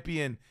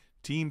champion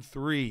Team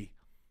 3?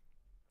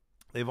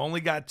 They've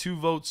only got 2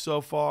 votes so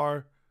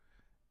far,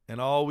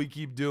 and all we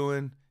keep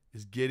doing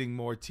is getting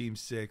more Team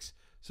 6.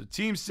 So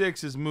Team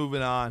 6 is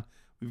moving on.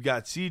 We've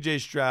got C.J.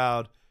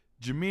 Stroud,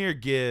 Jahmyr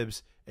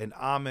Gibbs, and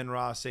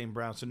Amon-Ra St.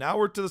 Brown. So now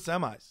we're to the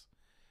semis.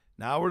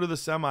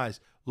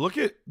 Look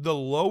at the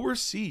lower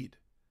seed.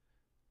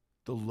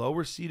 The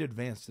lower seed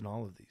advanced in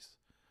all of these,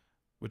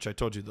 which I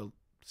told you the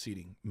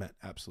seeding meant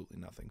absolutely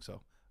nothing,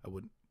 so I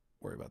wouldn't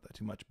worry about that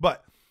too much.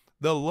 But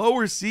the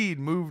lower seed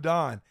moved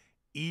on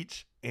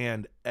each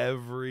and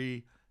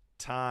every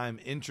time.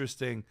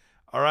 Interesting.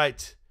 All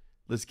right,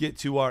 let's get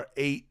to our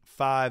 8-5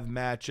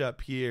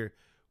 matchup here.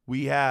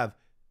 We have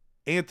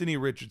Anthony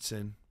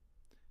Richardson,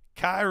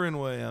 Kyron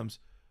Williams.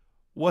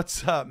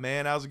 What's up,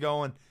 man? How's it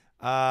going?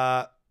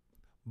 Bonzera?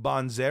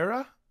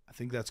 I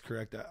think that's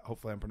correct.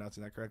 Hopefully I'm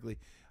pronouncing that correctly.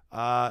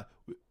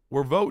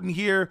 we're voting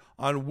here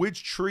on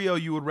which trio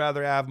you would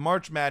rather have,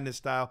 March Madness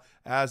style,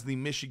 as the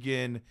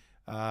Michigan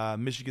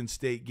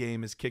State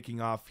game is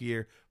kicking off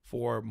here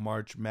for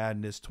March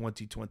Madness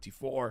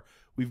 2024.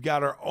 We've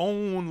got our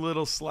own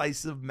little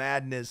slice of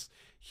madness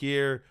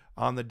here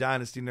on the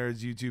Dynasty Nerds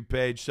YouTube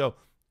page. So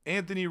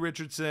Anthony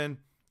Richardson,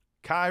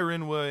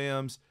 Kyron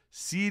Williams,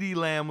 CeeDee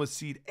Lamb with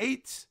seed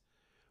 8.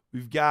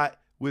 We've got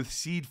with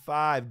seed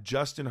 5,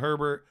 Justin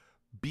Herbert,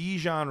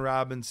 Bijan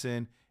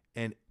Robinson,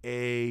 and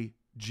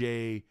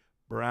A.J.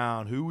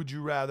 Brown. Who would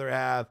you rather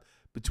have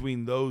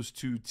between those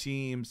two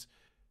teams?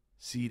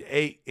 Seed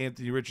 8,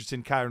 Anthony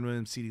Richardson, Kyron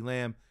Williams, CeeDee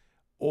Lamb,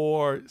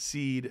 or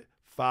seed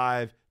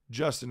 5,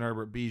 Justin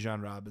Herbert,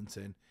 Bijan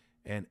Robinson,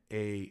 and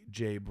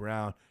A.J.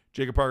 Brown.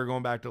 Jacob Parker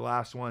going back to the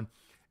last one.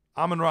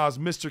 Amon-Ra's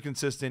Mr.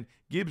 Consistent.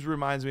 Gibbs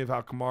reminds me of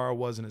how Kamara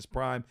was in his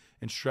prime,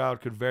 and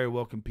Stroud could very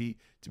well compete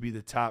to be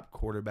the top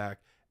quarterback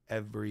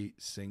every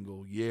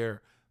single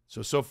year.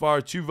 So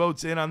far, 2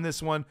 votes in on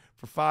this one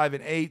for 5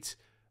 and 8.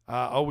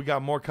 We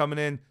got more coming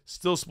in.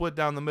 Still split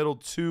down the middle,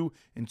 2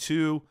 and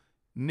 2.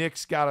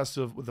 Nick's got us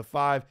with a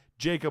 5.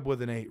 Jacob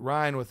with an 8.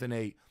 Ryan with an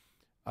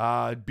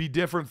 8. Be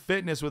Different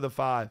Fitness with a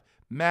 5.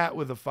 Matt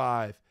with a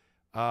 5.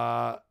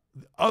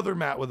 Other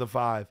Matt with a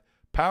 5.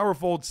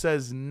 Powerfold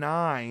says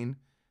 9.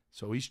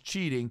 So he's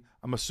cheating.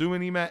 I'm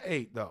assuming he meant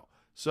 8, though.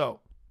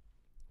 So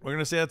we're going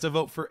to say that's a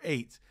vote for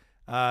 8.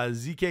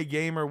 ZK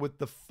Gamer with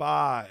the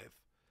 5.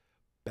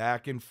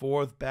 Back and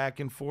forth.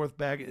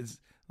 It's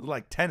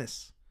like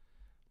tennis.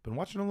 Been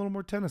watching a little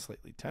more tennis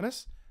lately.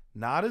 Tennis,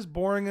 not as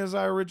boring as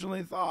I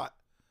originally thought.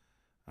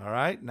 All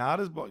right? Not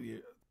as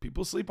boring.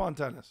 People sleep on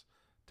tennis.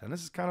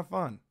 Tennis is kind of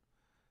fun.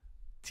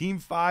 Team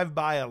 5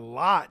 by a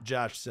lot,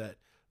 Josh said.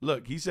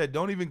 Look, he said,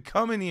 don't even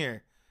come in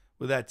here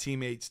with that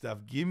Team 8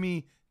 stuff. Give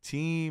me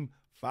Team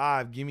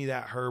 5. Give me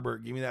that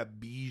Herbert. Give me that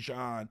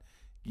Bijan.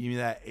 Give me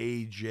that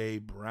A.J.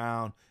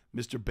 Brown.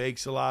 Mr.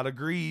 Bakes-A-Lot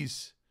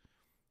agrees.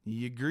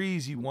 He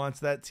agrees. He wants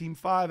that Team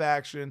 5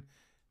 action.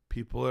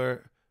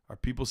 Are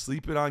people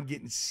sleeping on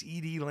getting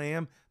CeeDee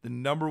Lamb, the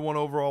number 1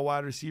 overall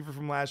wide receiver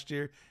from last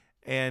year,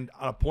 and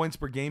on a points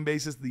per game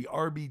basis, the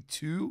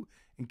RB2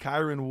 and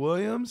Kyron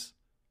Williams?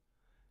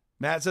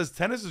 Matt says,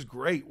 tennis is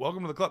great.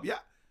 Welcome to the club. Yeah.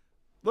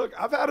 Look,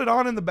 I've had it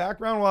on in the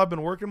background while I've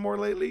been working more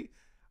lately.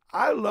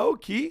 I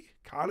low-key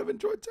kind of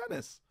enjoy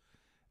tennis.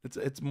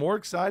 It's more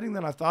exciting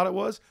than I thought it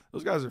was.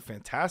 Those guys are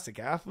fantastic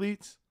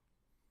athletes.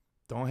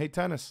 Don't hate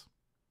tennis.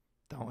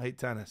 Don't hate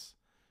tennis.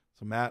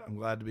 So, Matt, I'm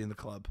glad to be in the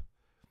club.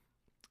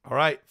 All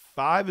right,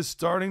 5 is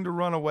starting to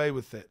run away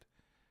with it.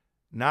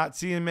 Not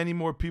seeing many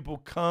more people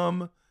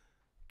come.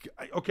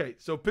 Okay,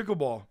 so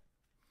pickleball.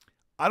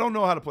 I don't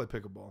know how to play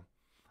pickleball.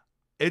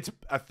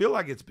 I feel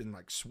like it's been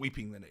like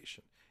sweeping the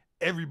nation.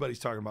 Everybody's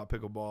talking about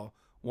pickleball,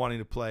 wanting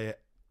to play it.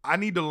 I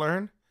need to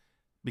learn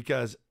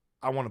because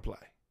I want to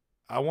play.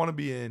 I want to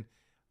be in,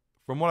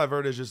 from what I've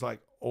heard, is just like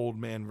old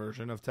man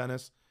version of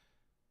tennis.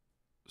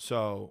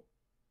 So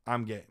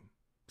I'm game.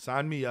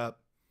 Sign me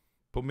up,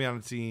 put me on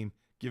a team,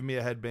 give me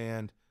a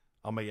headband,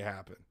 I'll make it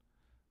happen.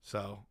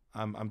 So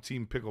I'm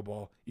team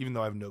pickleball, even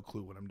though I have no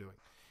clue what I'm doing.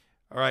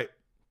 All right.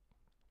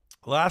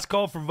 Last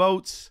call for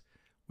votes.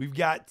 We've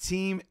got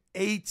Team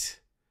 8,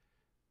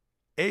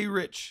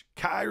 A-Rich,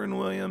 Kyron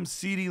Williams,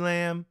 CeeDee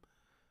Lamb.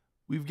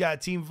 We've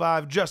got Team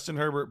 5, Justin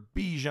Herbert,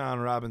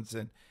 Bijan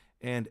Robinson,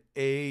 and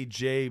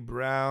A.J.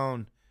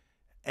 Brown.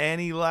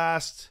 Any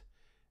last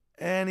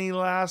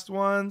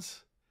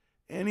ones?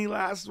 Any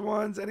last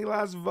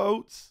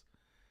votes?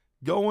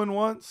 Going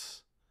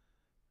once?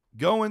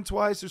 Going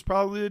twice? There's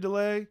probably a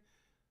delay,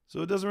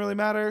 so it doesn't really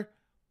matter.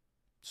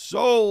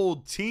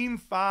 Sold. Team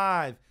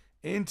 5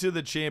 into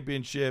the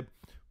championship.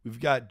 We've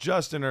got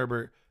Justin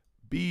Herbert,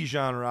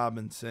 Bijan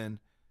Robinson,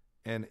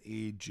 and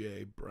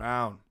A.J.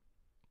 Brown.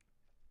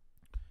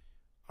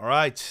 All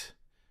right.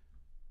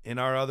 In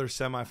our other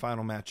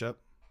semifinal matchup,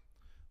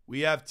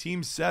 we have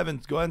Team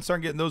 7. Go ahead and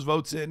start getting those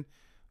votes in.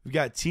 We've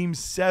got Team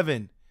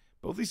 7.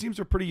 Both these teams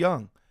are pretty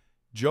young.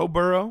 Joe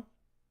Burrow,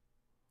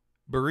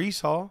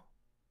 Breece Hall,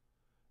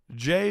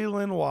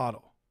 Jalen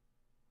Waddle.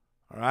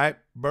 All right.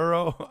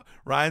 Burrow,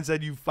 Ryan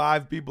said you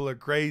 5 people are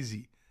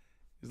crazy.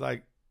 He's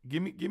like,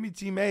 give me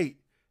Team 8.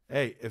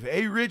 Hey, if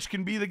A-Rich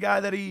can be the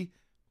guy that he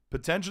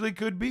potentially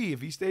could be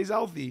if he stays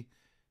healthy,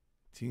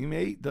 Team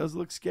 8 does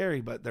look scary,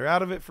 but they're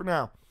out of it for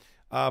now.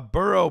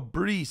 Burrow,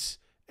 Breece,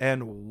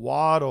 and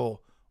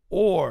Waddle.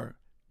 Or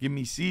give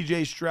me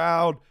C.J.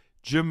 Stroud,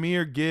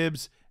 Jahmyr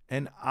Gibbs,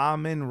 and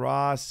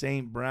Amon-Ra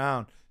St.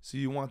 Brown. So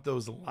you want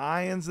those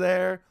Lions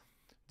there?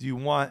 Do you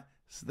want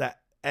that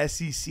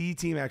SEC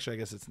team? Actually, I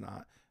guess it's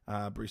not.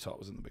 Breece Hall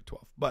was in the Big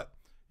 12. But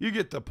you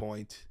get the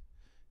point.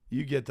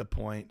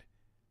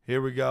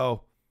 Here we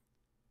go.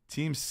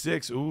 Team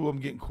 6. Ooh, I'm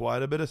getting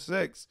quite a bit of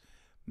 6.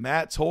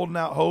 Matt's holding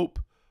out hope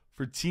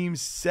for Team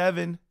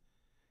 7.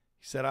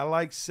 He said, I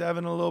like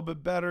 7 a little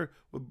bit better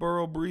with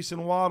Burrow, Breece,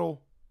 and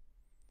Waddle.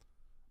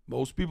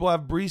 Most people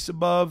have Breece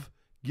above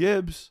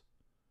Gibbs.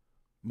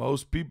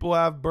 Most people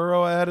have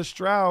Burrow ahead of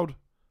Stroud.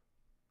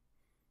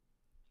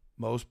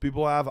 Most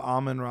people have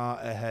Amon-Ra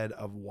ahead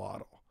of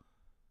Waddle.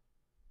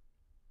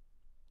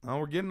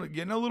 We're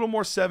getting a little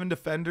more 7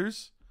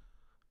 defenders.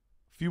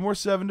 A few more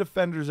 7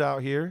 defenders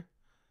out here.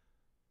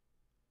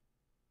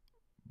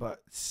 But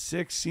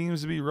 6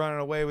 seems to be running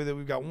away with it.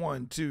 We've got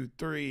 1, 2,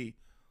 3,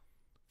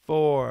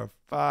 4,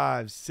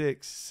 5,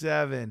 6,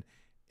 7,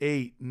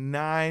 8,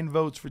 9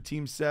 votes for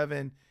Team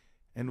 7.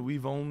 And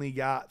we've only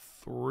got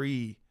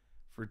 3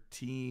 for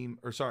 9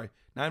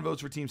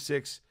 votes for Team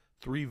 6,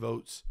 3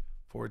 votes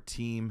for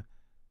Team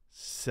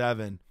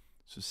 7.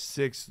 So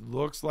 6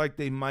 looks like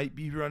they might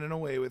be running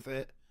away with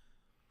it.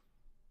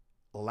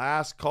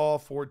 Last call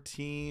for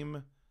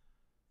Team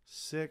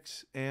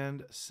 6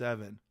 and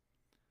 7.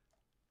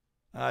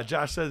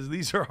 Josh says,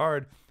 these are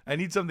hard. I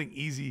need something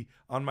easy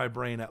on my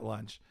brain at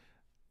lunch.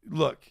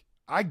 Look,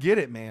 I get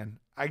it, man.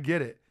 I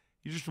get it.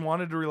 You just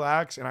wanted to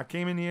relax, and I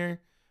came in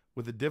here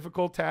with a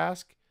difficult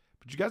task,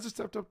 but you guys have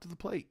stepped up to the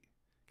plate.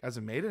 You guys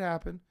have made it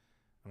happen,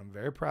 and I'm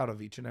very proud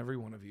of each and every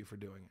one of you for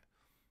doing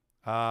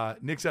it.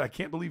 Nick said, I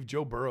can't believe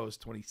Joe Burrow is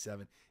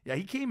 27. Yeah,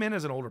 he came in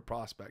as an older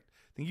prospect.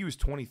 I think he was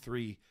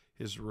 23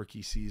 his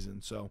rookie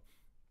season, so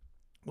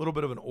a little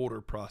bit of an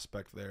older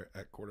prospect there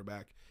at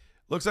quarterback.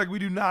 Looks like we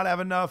do not have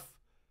enough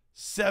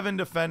 7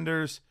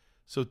 defenders,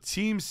 so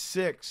Team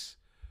 6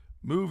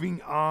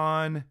 moving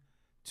on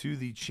to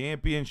the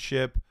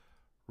championship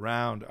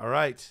round. All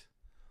right,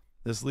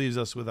 this leaves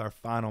us with our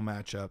final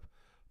matchup.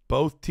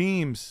 Both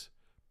teams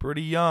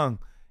pretty young.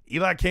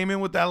 Eli came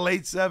in with that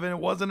late 7. It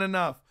wasn't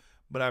enough,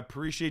 but I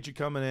appreciate you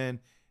coming in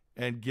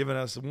and giving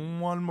us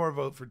one more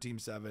vote for Team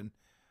 7,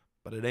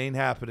 but it ain't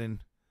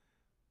happening.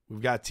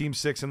 We've got Team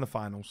 6 in the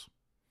finals.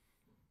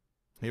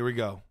 Here we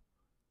go.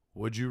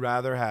 Would you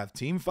rather have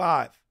Team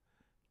 5,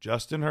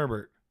 Justin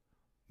Herbert,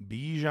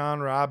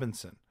 Bijan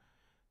Robinson,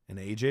 and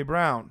A.J.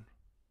 Brown,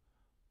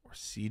 or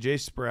C.J.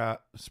 Stroud,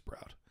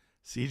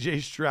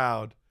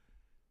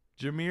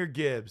 Jahmyr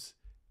Gibbs,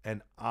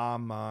 and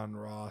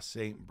Amon-Ra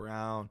St.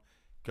 Brown?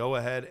 Go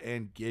ahead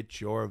and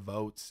get your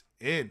votes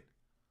in.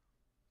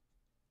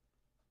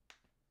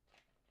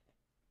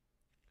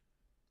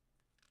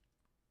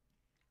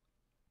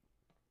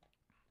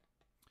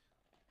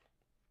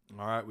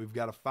 All right, we've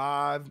got a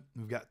 5.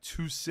 We've got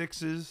 2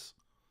 6s.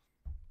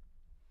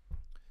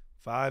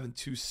 5 and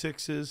 2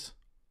 6s.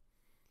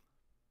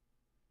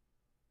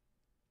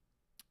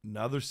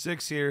 Another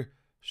 6 here.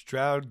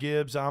 Stroud,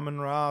 Gibbs,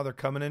 Amon-Ra. They're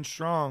coming in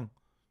strong.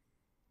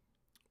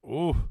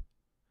 Ooh.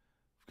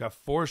 We've got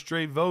 4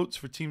 straight votes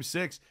for Team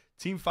 6.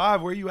 Team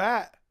 5, where you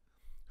at?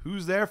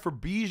 Who's there for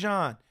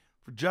Bijan?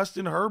 For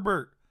Justin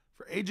Herbert?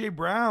 For A.J.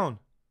 Brown?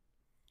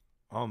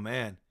 Oh,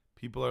 man.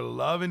 People are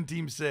loving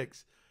Team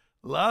 6.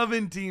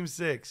 Loving Team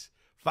 6.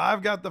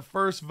 5 got the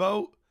first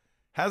vote.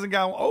 Hasn't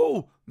got one.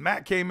 Oh,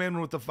 Matt came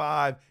in with the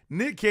 5.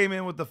 Nick came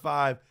in with the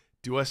 5.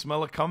 Do I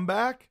smell a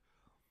comeback?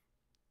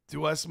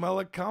 Do I smell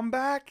a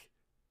comeback?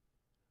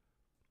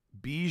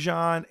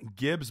 Bijan,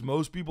 Gibbs.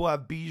 Most people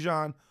have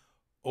Bijan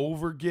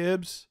over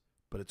Gibbs,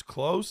 but it's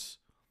close.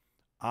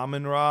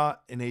 Amon-Ra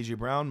and A.J.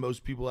 Brown.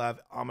 Most people have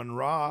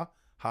Amon-Ra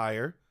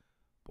higher,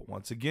 but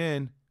once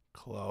again,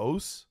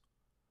 close.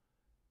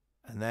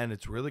 And then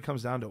it really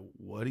comes down to,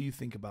 what do you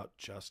think about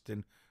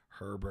Justin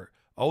Herbert?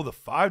 Oh, the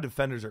 5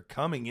 defenders are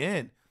coming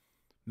in.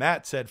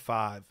 Matt said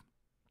 5.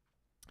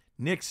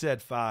 Nick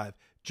said 5.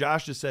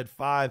 Josh just said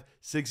 5.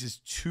 6 is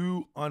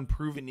too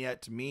unproven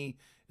yet to me.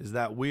 Is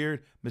that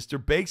weird?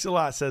 Mr.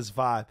 Bakes-A-Lot says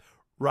 5.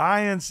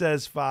 Ryan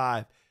says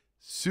 5.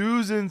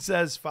 Susan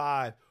says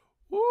 5.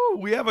 Woo,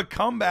 we have a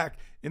comeback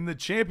in the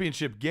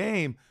championship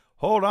game.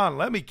 Hold on.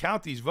 Let me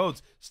count these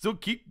votes. Still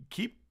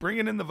keep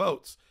bringing in the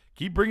votes.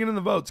 Keep bringing in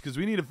the votes because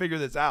we need to figure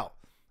this out.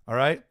 All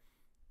right?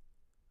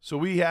 So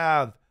we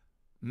have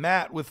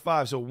Matt with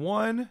 5. So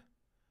 1,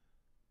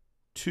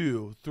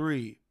 2,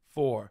 3,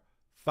 4,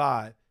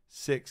 5,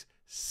 6,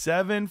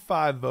 7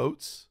 5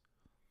 votes.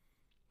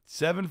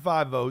 7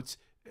 5 votes.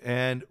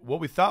 And what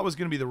we thought was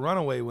going to be the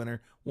runaway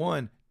winner,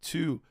 1,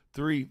 2,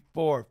 3,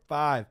 4,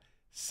 5,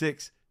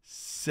 6,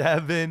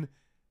 7,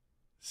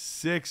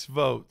 6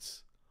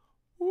 votes.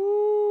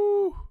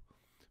 Woo!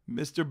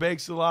 Mr.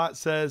 Bakes-A-Lot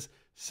says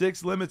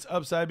 6 limits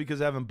upside because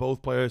having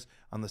both players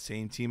on the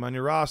same team on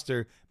your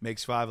roster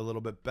makes 5 a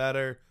little bit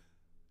better.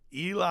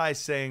 Eli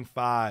saying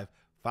 5.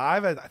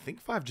 5, I think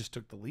 5 just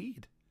took the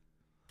lead.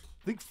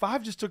 I think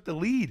 5 just took the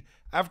lead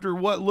after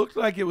what looked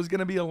like it was going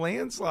to be a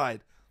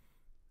landslide.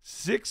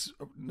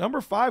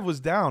 Number 5 was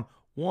down.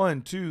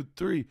 1, 2,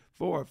 3,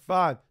 4,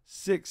 5,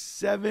 6,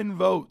 7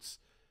 votes.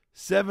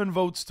 7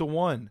 votes to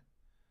 1.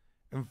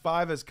 And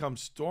 5 has come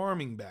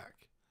storming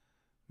back.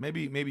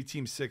 Maybe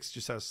Team 6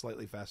 just has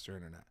slightly faster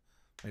internet.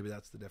 Maybe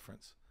that's the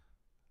difference.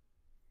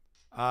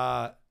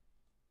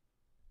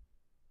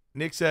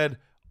 Nick said,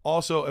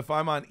 also, if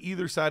I'm on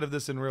either side of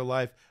this in real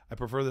life, I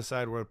prefer the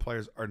side where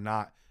players are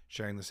not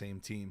sharing the same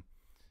team.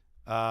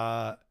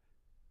 Ryan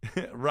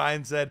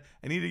said,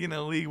 I need to get in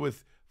a league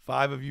with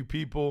 5 of you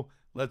people.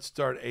 Let's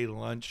start a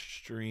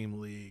lunch stream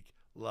league.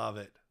 Love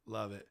it.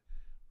 Love it.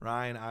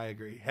 Ryan, I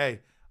agree.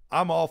 Hey,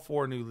 I'm all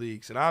for new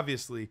leagues. And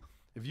obviously,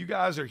 if you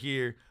guys are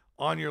here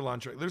on your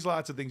lunch break, there's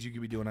lots of things you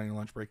could be doing on your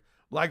lunch break,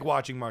 like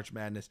watching March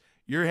Madness.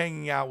 You're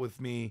hanging out with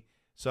me.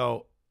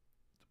 So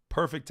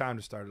perfect time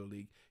to start a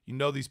league. You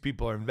know these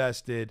people are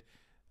invested.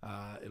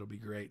 It'll be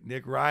great.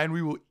 Nick Ryan,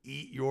 we will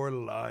eat your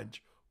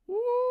lunch.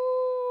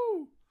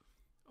 Woo!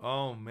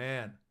 Oh,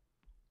 man.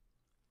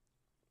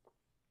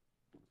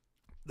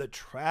 The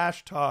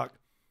trash talk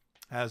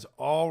has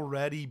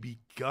already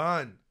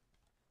begun.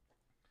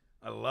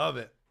 I love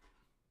it.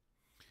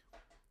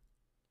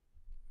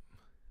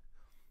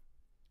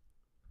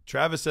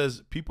 Travis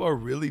says people are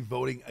really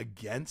voting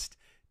against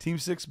Team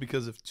 6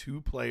 because of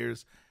 2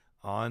 players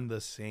on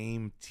the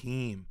same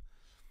team.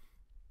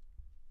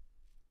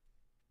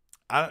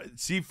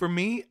 See, for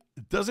me,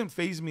 it doesn't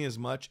faze me as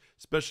much,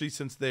 especially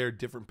since they are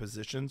different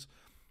positions.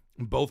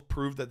 Both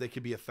prove that they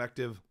can be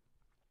effective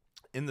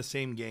in the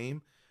same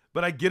game.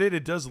 But I get it.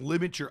 It does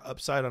limit your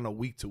upside on a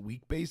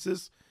week-to-week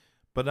basis,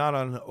 but not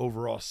on an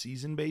overall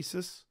season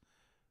basis.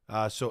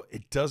 So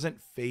it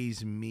doesn't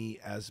faze me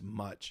as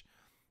much.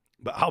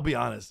 But I'll be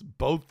honest,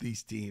 both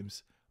these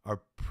teams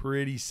are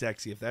pretty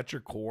sexy. If that's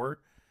your core,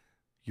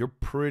 you're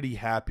pretty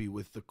happy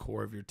with the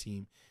core of your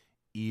team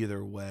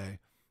either way.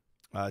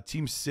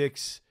 Team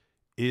 6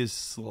 is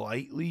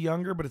slightly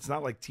younger, but it's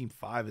not like Team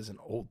 5 is an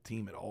old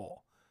team at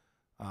all.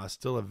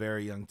 Still a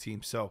very young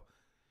team. So,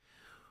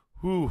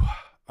 all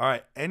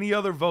right. Any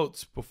other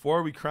votes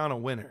before we crown a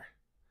winner?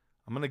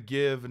 I'm going to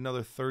give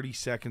another 30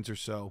 seconds or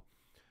so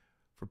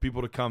for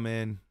people to come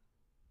in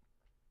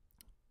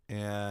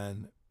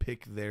and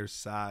pick their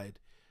side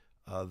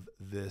of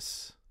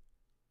this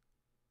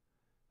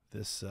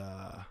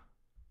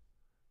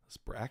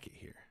bracket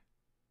here.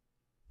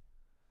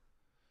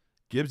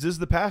 Gibbs is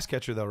the pass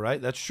catcher, though,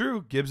 right? That's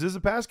true. Gibbs is a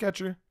pass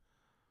catcher.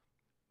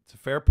 It's a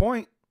fair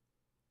point.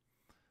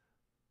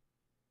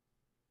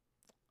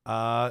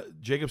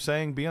 Jacob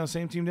saying being on the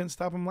same team didn't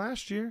stop him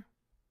last year.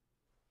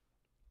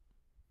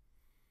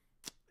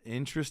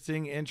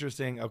 Interesting.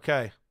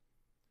 Okay.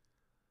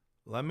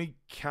 Let me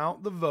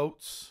count the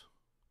votes.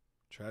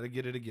 Try to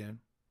get it again.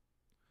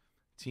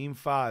 Team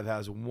 5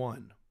 has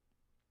 1,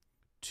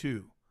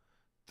 2,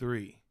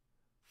 3,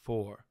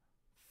 4,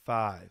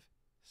 5,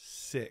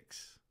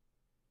 6,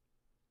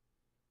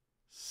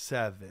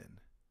 7.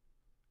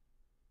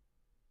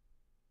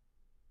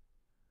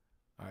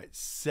 All right,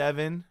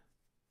 7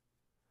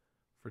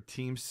 for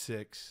Team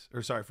 6,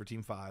 for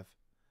Team 5.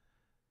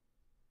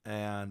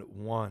 And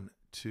 1,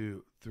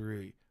 2,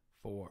 3,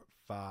 4,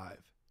 5,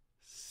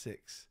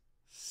 6,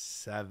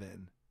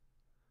 7.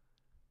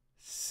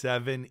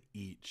 7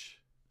 each.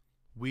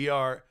 We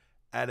are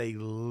at a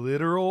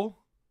literal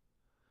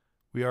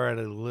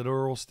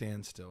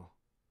standstill.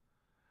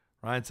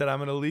 Ryan said,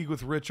 I'm in a league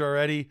with Rich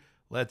already.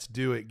 Let's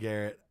do it,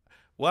 Garrett.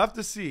 We'll have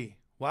to see.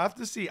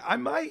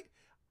 I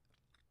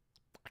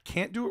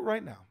can't do it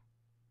right now.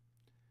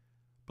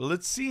 But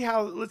let's see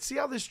how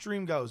this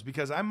stream goes,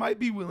 because I might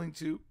be willing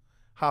to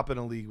hop in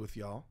a league with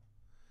y'all.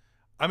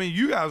 I mean,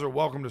 you guys are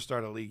welcome to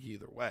start a league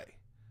either way.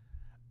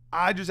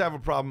 I just have a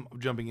problem of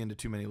jumping into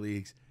too many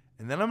leagues,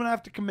 and then I'm going to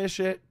have to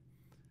commission it.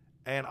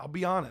 And I'll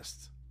be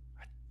honest,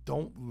 I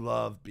don't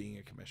love being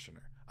a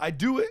commissioner. I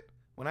do it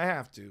when I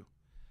have to,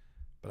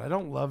 but I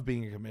don't love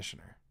being a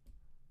commissioner.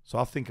 So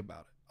I'll think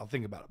about it.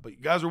 But you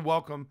guys are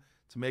welcome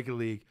to make a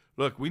league.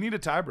 Look, we need a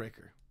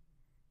tiebreaker.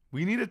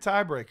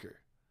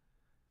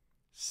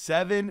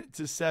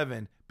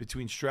 7-7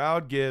 between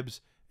Stroud,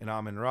 Gibbs, and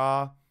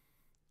Amon-Ra,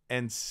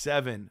 and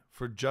 7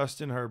 for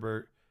Justin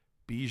Herbert,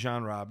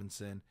 Bijan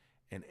Robinson,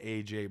 and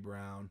A.J.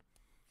 Brown.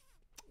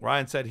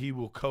 Ryan said he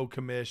will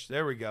co-commish.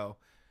 There we go.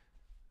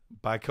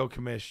 By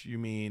co-commish, you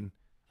mean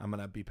I'm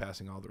going to be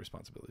passing all the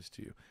responsibilities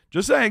to you.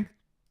 Just saying.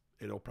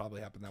 It'll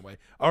probably happen that way.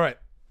 All right.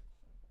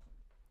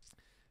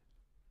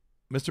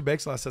 Mr.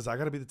 Bakeslaw says, I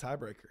got to be the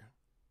tiebreaker.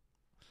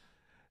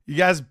 You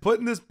guys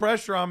putting this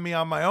pressure on me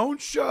on my own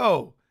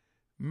show,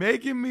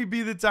 making me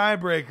be the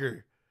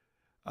tiebreaker.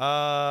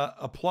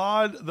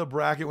 Applaud the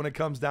bracket when it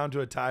comes down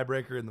to a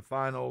tiebreaker in the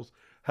finals.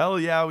 Hell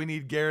yeah, we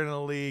need Garrett in the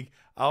league.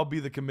 I'll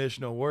be the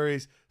commissioner. No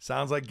worries.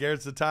 Sounds like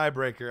Garrett's the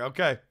tiebreaker.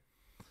 Okay.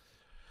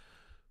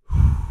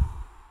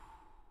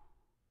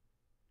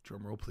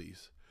 Drum roll,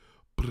 please.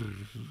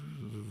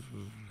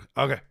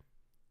 Okay.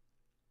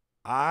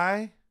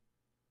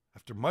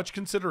 After much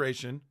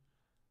consideration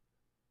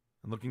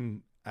and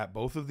looking at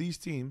both of these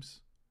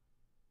teams,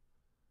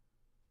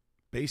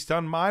 based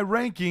on my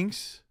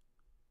rankings,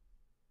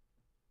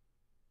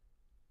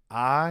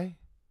 I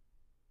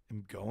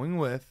am going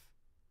with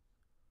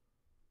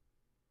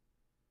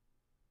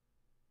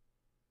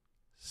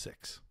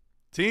 6.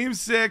 Team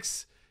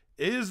 6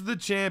 is the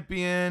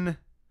champion.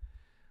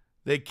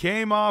 They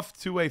came off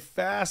to a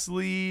fast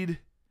lead,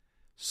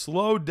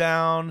 slowed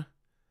down,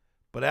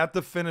 but at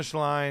the finish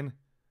line,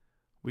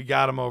 we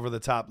got them over the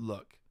top.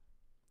 Look,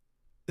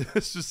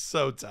 it's just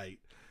so tight.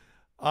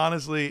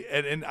 Honestly,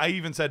 and I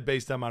even said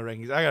based on my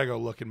rankings, I got to go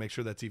look and make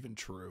sure that's even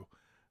true.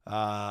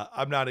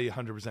 I'm not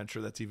 100%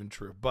 sure that's even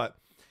true. But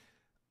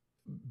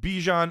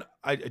Bijan,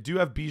 I do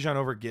have Bijan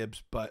over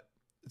Gibbs, but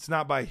it's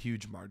not by a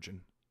huge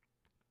margin.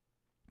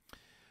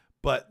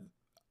 But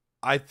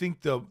I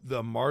think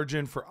the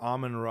margin for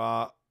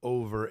Amon-Ra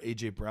over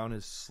A.J. Brown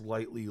is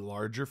slightly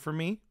larger for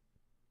me.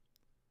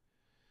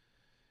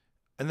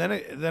 And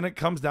then it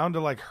comes down to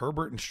like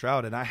Herbert and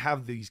Stroud, and I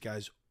have these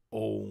guys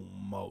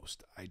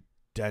almost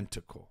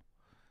identical.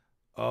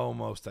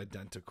 Almost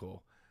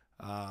identical.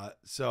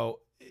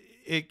 So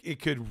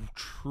it could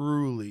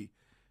truly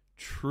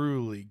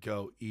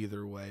go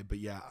either way. But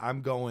yeah,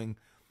 I'm going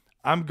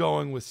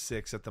with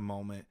 6 at the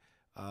moment.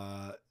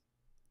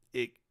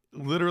 It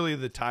literally,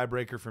 the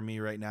tiebreaker for me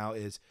right now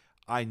is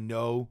I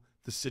know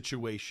the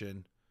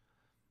situation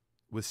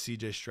with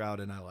CJ Stroud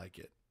and I like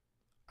it.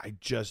 I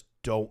just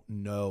don't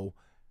know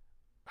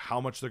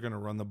how much they're going to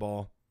run the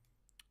ball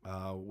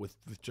with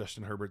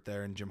Justin Herbert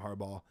there and Jim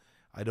Harbaugh.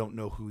 I don't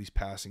know who he's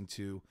passing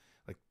to.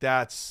 Like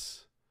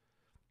that's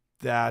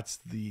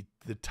the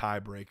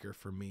tiebreaker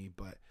for me.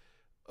 But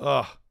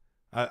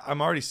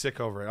I'm already sick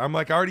over it. I'm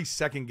like already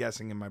second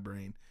guessing in my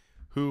brain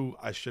who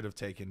I should have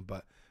taken.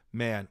 But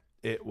man,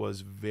 it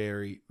was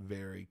very,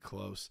 very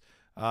close.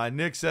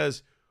 Nick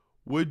says,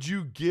 would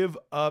you give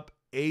up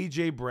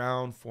AJ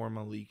Brown for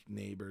Malik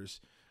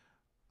Neighbors?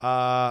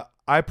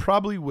 I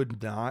probably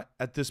would not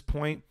at this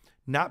point.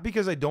 Not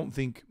because I don't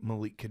think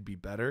Malik could be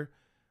better.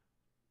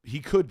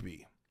 He could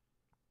be.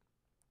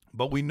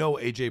 But we know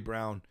AJ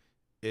Brown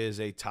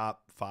is a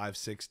top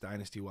 5-6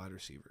 dynasty wide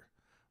receiver.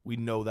 We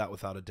know that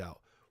without a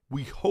doubt.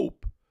 We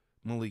hope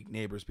Malik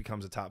Neighbors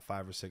becomes a top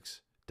 5 or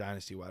 6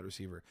 dynasty wide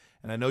receiver.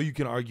 And I know you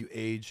can argue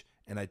age,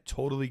 and I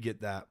totally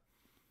get that.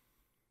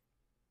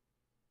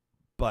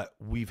 But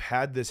we've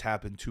had this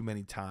happen too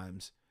many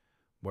times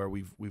where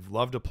we've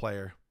loved a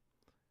player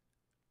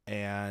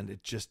and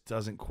it just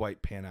doesn't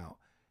quite pan out.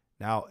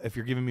 Now, if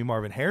you're giving me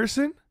Marvin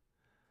Harrison,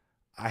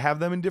 I have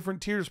them in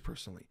different tiers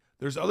personally.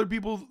 There's other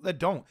people that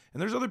don't.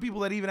 And there's other people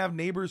that even have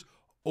Neighbors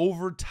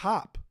over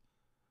top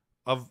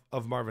of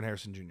Marvin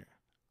Harrison Jr.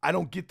 I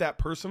don't get that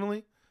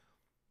personally,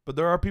 but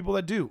there are people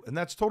that do, and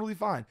that's totally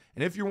fine.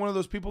 And if you're one of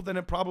those people, then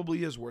it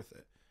probably is worth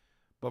it.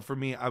 But for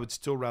me, I would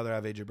still rather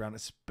have A.J. Brown,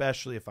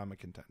 especially if I'm a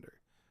contender.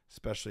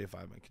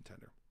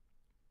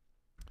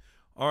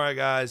 All right,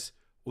 guys.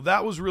 Well,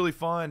 that was really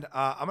fun.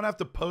 I'm going to have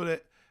to put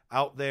it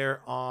out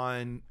there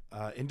on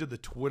into the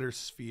Twitter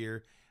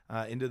sphere,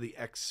 into the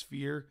X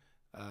sphere.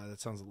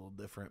 That sounds a little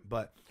different,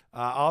 but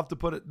I'll have to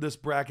put this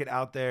bracket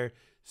out there,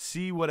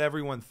 see what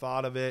everyone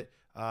thought of it,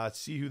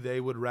 see who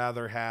they would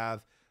rather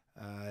have,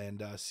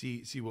 and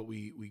see what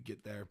we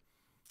get there.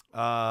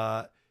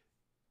 I'm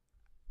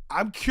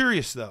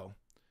curious, though.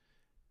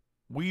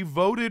 We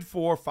voted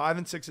for 5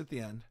 and 6 at the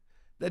end.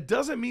 That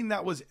doesn't mean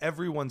that was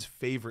everyone's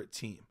favorite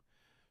team.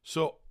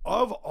 So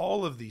of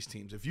all of these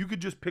teams, if you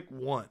could just pick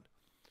one,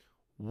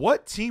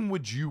 what team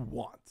would you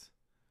want?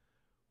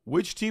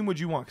 Which team would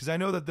you want? Because I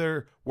know that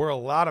there were a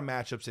lot of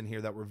matchups in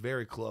here that were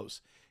very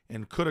close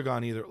and could have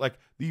gone either. Like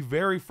the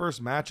very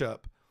first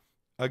matchup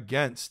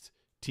against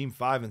Team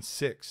 5 and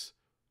 6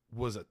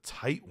 was a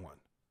tight one.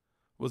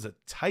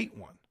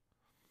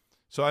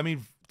 So, I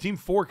mean, Team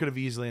 4 could have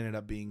easily ended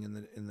up being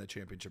in the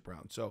championship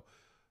round. So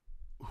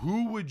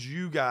who would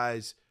you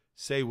guys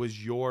say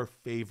was your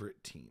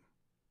favorite team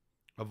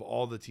of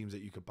all the teams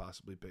that you could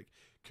possibly pick?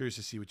 Curious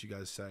to see what you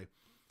guys say.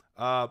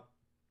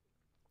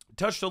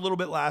 Touched a little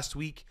bit last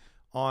week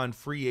on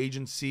free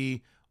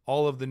agency,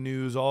 all of the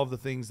news, all of the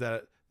things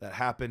that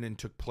happened and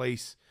took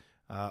place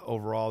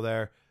overall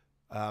there.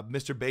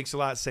 Mr.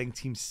 Bakes-A-Lot saying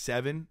Team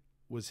 7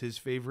 was his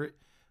favorite.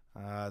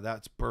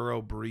 That's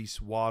Burrow, Brees,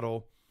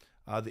 Waddle.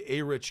 The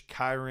A-Rich,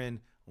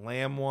 Kyron,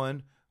 Lamb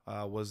one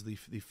was the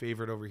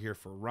favorite over here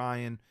for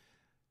Ryan.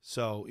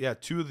 So, yeah,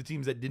 2 of the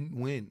teams that didn't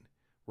win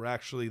were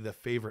actually the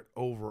favorite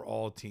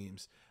overall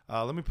teams.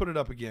 Let me put it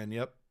up again.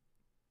 Yep.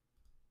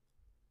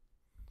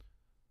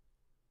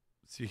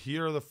 So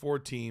here are the 4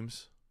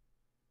 teams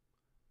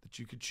that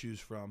you could choose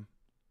from.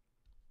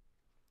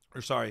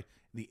 Or sorry,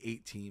 the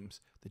 8 teams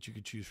that you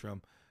could choose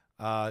from.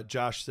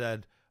 Josh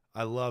said,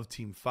 I love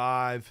Team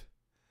 5.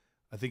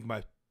 I think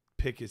my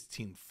pick is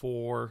Team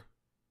 4.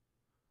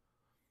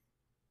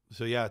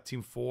 So yeah,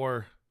 Team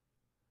 4.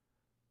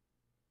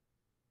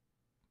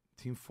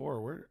 Team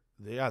 4,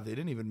 they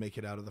didn't even make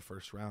it out of the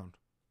first round.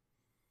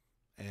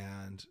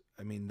 And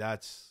I mean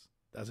that's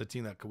a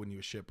team that could win you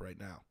a ship right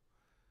now.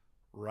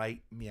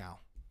 Right meow.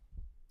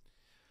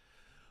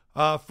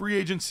 Free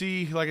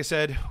agency, like I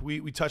said,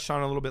 we touched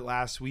on it a little bit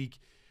last week.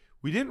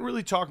 We didn't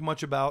really talk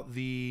much about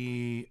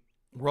the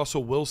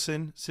Russell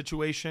Wilson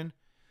situation.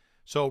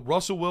 So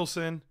Russell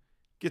Wilson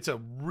gets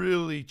a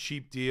really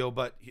cheap deal,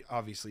 but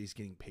obviously he's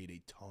getting paid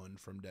a ton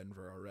from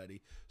Denver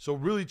already. So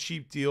really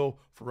cheap deal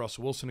for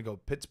Russell Wilson to go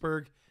to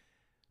Pittsburgh.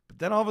 But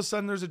then all of a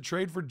sudden there's a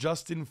trade for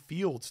Justin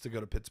Fields to go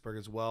to Pittsburgh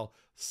as well.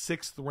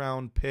 6th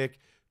round pick.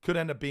 Could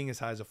end up being as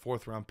high as a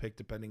 4th round pick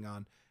depending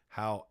on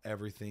how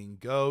everything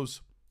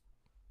goes.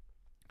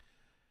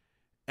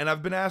 And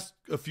I've been asked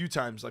a few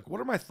times, like, what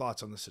are my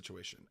thoughts on this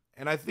situation?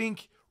 And I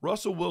think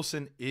Russell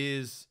Wilson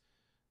is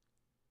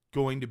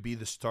going to be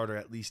the starter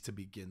at least to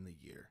begin the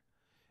year.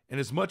 And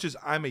as much as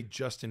I'm a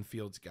Justin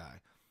Fields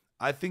guy,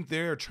 I think they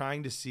are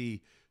trying to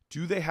see,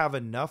 do they have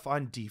enough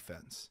on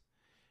defense?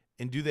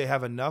 And do they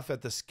have enough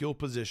at the skill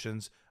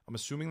positions? I'm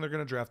assuming they're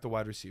going to draft a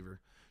wide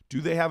receiver. Do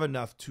they have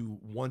enough to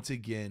once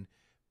again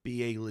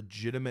be a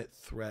legitimate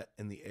threat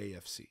in the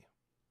AFC.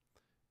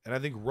 And I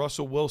think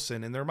Russell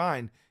Wilson, in their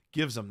mind,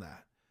 gives them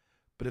that.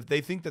 But if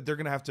they think that they're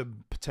going to have to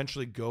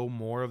potentially go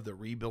more of the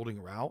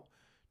rebuilding route,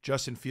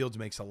 Justin Fields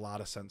makes a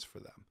lot of sense for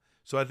them.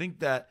 So I think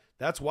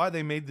that's why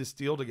they made this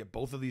deal, to get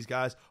both of these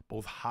guys,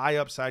 both high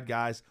upside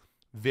guys,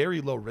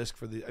 very low risk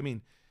for the. I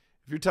mean,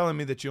 if you're telling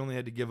me that you only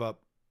had to give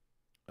up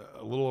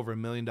a little over $1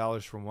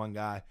 million from one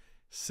guy,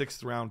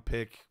 6th round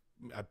pick,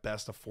 at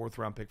best a 4th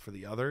round pick for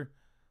the other,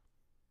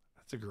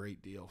 that's a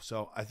great deal.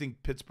 So I think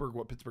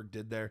what Pittsburgh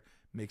did there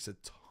makes a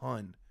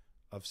ton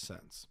of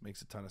sense.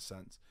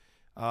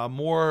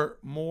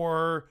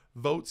 More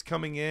votes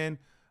coming in.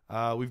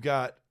 We've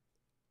got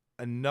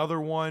another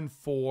one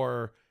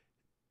for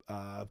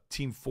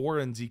Team 4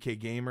 and ZK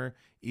Gamer.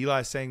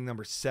 Eli saying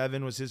number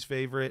 7 was his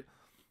favorite.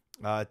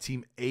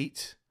 Team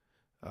 8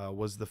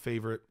 was the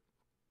favorite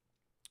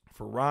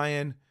for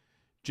Ryan.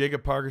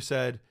 Jacob Parker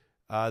said,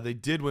 they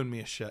did win me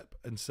a ship,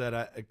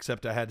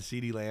 except I had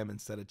CeeDee Lamb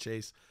instead of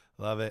Chase.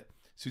 Love it.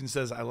 Susan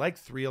says, I like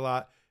 3 a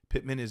lot.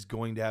 Pittman is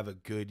going to have a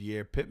good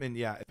year. Pittman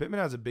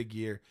has a big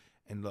year.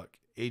 And look,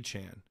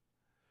 Achane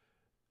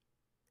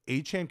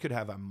could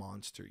have a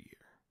monster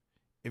year.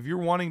 If you're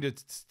wanting to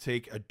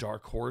take a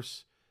dark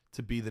horse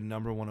to be the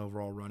number 1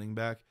 overall running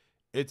back,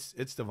 it's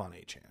Devon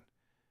Achane.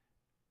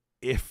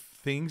 If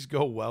things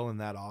go well in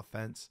that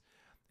offense,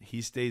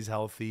 he stays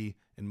healthy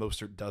and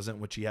Mostert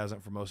doesn't, which he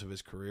hasn't for most of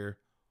his career.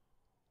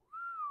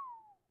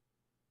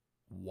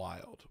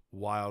 Wild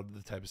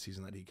the type of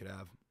season that he could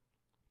have.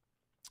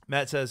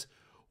 Matt says,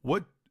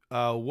 what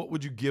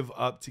would you give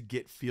up to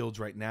get Fields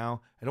right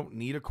now? I don't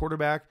need a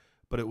quarterback,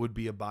 but it would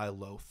be a buy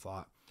low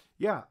thought.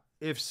 Yeah,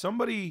 if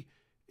somebody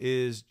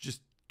is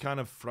just kind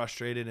of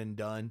frustrated and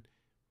done,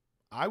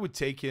 I would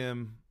take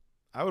him.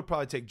 I would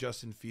probably take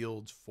Justin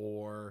Fields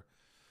for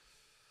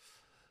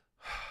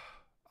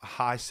a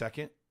high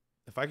second.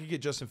 If I could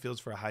get Justin Fields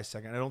for a high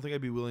second, I don't think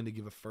I'd be willing to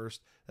give a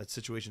first. That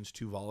situation's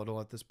too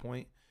volatile at this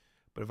point.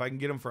 But if I can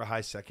get him for a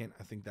high second,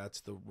 I think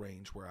that's the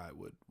range where I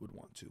would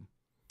want to.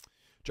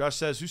 Josh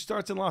says, who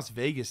starts in Las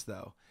Vegas,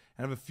 though?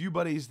 And I have a few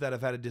buddies that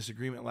have had a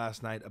disagreement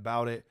last night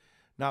about it.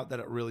 Not that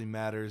it really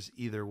matters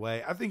either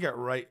way. I think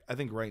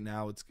right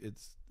now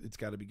it's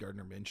got to be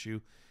Gardner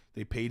Minshew.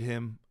 They paid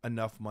him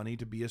enough money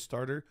to be a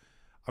starter.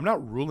 I'm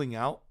not ruling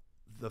out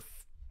the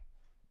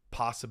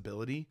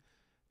possibility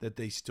that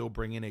they still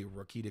bring in a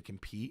rookie to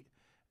compete.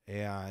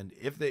 And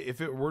if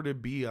it were to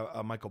be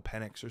a Michael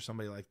Penix or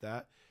somebody like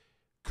that,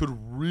 could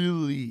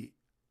really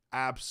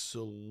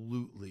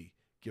absolutely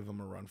give them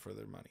a run for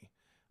their money.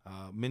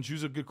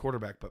 Minshew's a good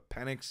quarterback, but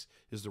Penix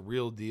is the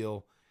real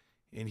deal,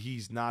 and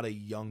he's not a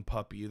young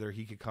pup either.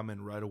 He could come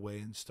in right away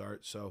and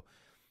start. So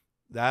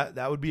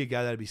that would be a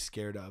guy that I'd be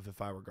scared of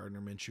if I were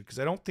Gardner Minshew, because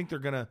I don't think they're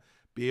going to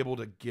be able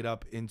to get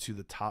up into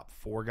the top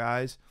 4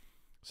 guys.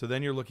 So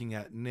then you're looking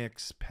at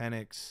Nix,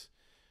 Penix,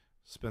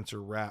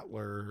 Spencer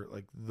Rattler,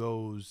 like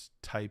those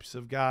types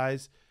of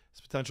guys as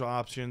potential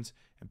options.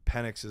 And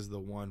Penix is the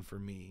one for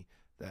me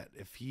that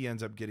if he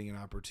ends up getting an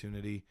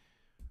opportunity,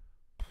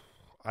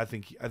 I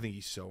think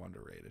he's so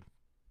underrated.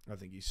 I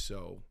think he's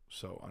so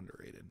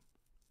underrated.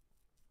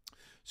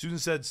 Susan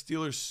said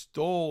Steelers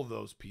stole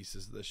those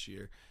pieces this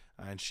year,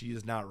 and she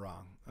is not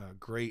wrong.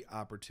 Great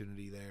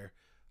opportunity there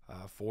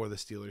for the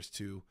Steelers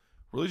to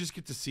really just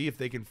get to see if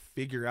they can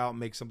figure out and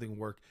make something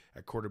work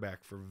at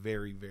quarterback for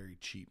very, very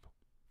cheap.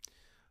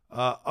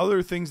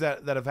 Other things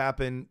that have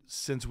happened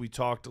since we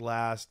talked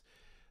last,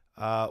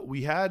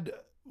 we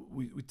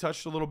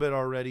touched a little bit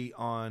already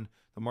on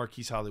the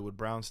Marquise Hollywood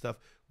Brown stuff.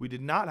 We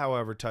did not,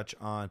 however, touch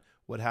on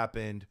what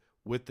happened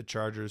with the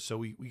Chargers. So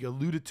we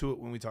alluded to it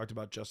when we talked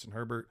about Justin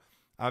Herbert.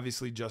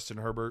 Obviously, Justin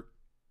Herbert,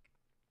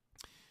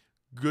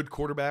 good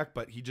quarterback,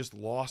 but he just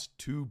lost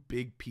 2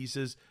 big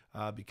pieces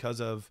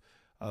because of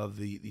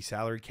the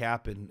salary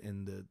cap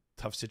and the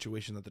tough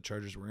situation that the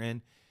Chargers were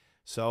in.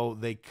 So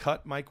they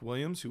cut Mike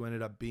Williams, who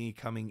ended up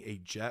becoming a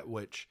Jet,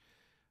 which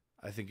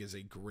I think is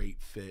a great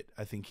fit.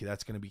 I think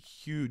that's going to be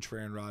huge for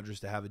Aaron Rodgers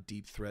to have a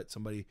deep threat,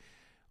 somebody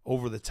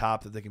over the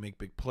top that they can make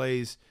big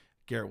plays.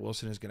 Garrett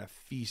Wilson is going to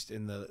feast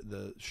in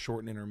the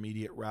short and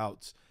intermediate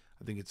routes.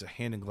 I think it's a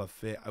hand-in-glove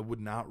fit. I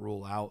would not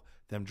rule out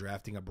them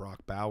drafting a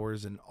Brock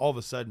Bowers. And all of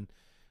a sudden,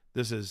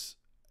 this is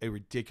a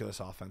ridiculous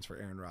offense for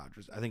Aaron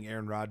Rodgers. I think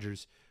Aaron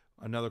Rodgers,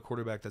 another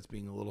quarterback that's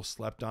being a little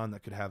slept on,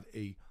 that could have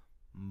a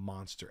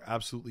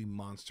absolutely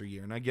monster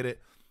year. And I get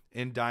it.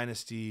 In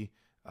Dynasty,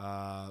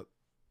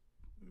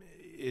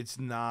 it's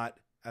not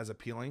as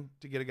appealing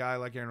to get a guy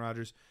like Aaron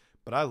Rodgers,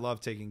 but I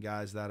love taking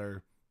guys that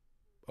are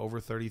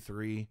over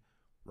 33,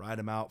 ride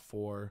them out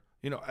for,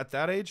 at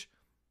that age,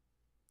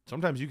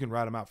 sometimes you can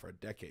ride them out for a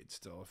decade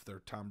still if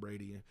they're Tom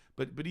Brady.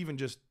 But even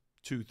just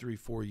 2, 3,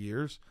 4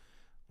 years,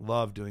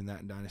 love doing that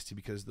in Dynasty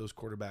because those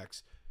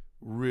quarterbacks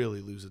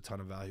really lose a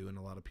ton of value in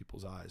a lot of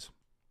people's eyes.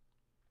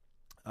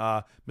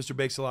 Mr.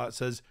 Bakes-A-Lot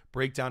says,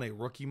 break down a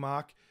rookie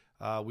mock.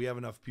 We have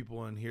enough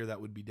people in here that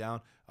would be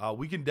down.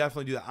 We can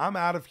definitely do that. I'm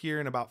out of here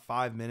in about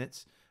 5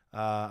 minutes.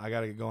 I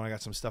got to get going. I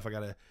got some stuff I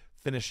got to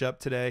finish up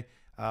today.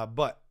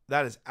 But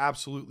that is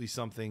absolutely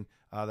something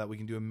that we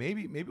can do. And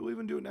maybe we'll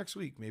even do it next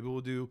week. Maybe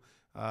we'll do,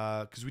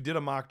 because we did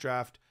a mock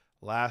draft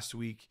last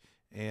week,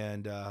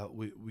 and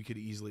we could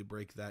easily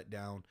break that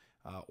down,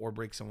 or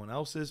break someone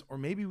else's, or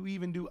maybe we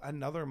even do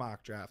another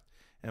mock draft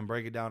and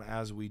break it down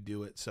as we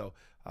do it. So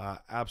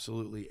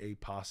absolutely a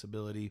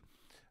possibility.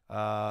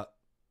 Matt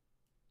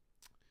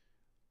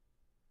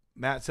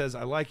says,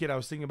 I like it. I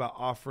was thinking about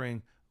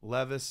offering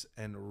Levis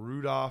and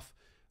Rudolph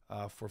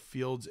for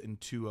Fields in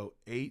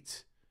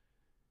 208.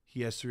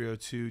 He has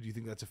 302. Do you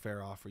think that's a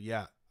fair offer?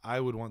 Yeah, I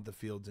would want the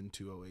Fields in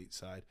 208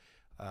 side.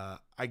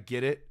 I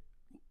get it.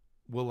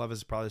 Will Levis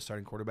is probably the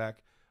starting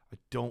quarterback. I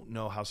don't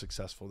know how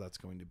successful that's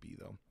going to be,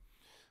 though.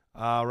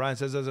 Ryan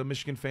says, as a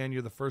Michigan fan,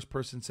 you're the first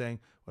person saying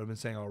what I've been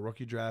saying on a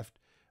rookie draft.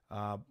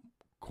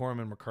 Corum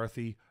and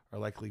McCarthy are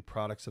likely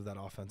products of that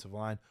offensive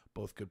line,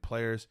 both good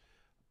players,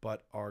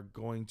 but are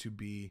going to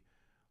be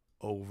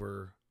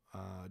over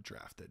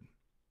drafted.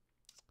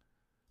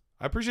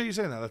 I appreciate you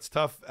saying that. That's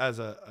tough as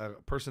a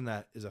person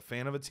that is a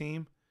fan of a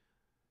team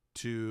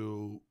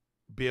to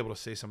be able to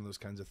say some of those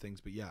kinds of things.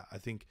 But yeah, I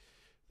think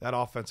that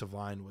offensive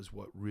line was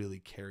what really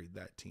carried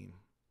that team.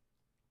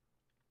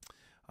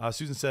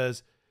 Susan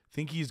says,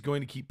 think he's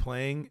going to keep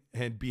playing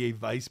and be a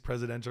vice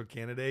presidential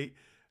candidate.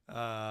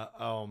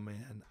 Oh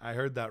man, I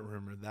heard that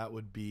rumor. That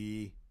would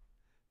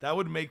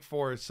make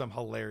for some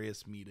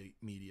hilarious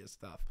media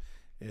stuff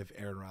if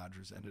Aaron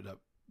Rodgers ended up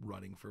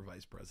running for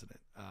vice president.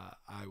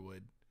 I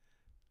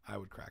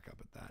would crack up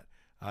at that.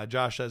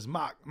 Josh says,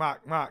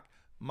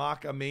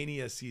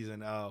 mock-a-mania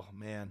season. Oh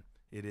man,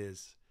 it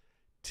is.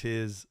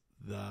 'Tis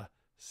the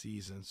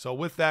season. So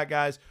with that,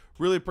 guys,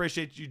 really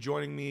appreciate you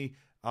joining me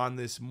on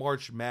this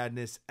March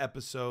Madness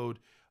episode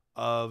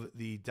of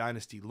the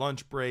Dynasty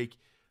Lunch Break.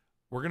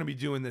 We're going to be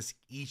doing this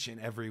each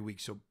and every week.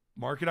 So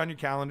mark it on your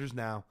calendars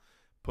now.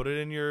 Put it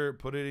in your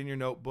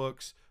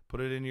notebooks,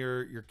 put it in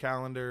your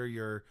calendar,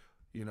 your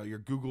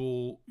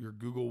Google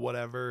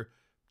whatever.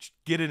 Just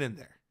get it in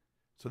there.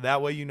 So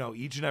that way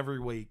each and every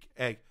week,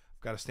 hey,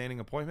 I've got a standing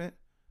appointment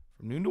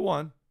from noon to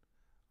 1.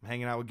 I'm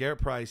hanging out with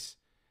Garrett Price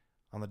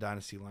on the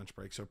Dynasty Lunch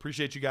Break. So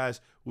appreciate you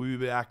guys. We'll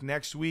be back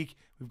next week.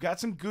 We've got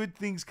some good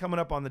things coming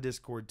up on the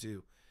Discord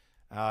too.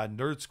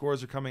 Nerd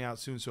scores are coming out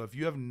soon. So if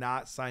you have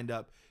not signed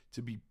up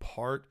to be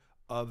part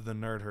of the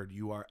Nerd Herd,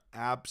 you are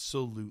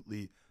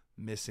absolutely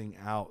missing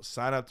out.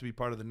 Sign up to be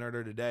part of the Nerd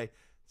Herd today.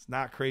 It's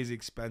not crazy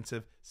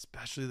expensive,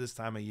 especially this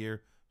time of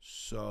year.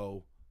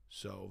 So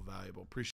valuable. Appreciate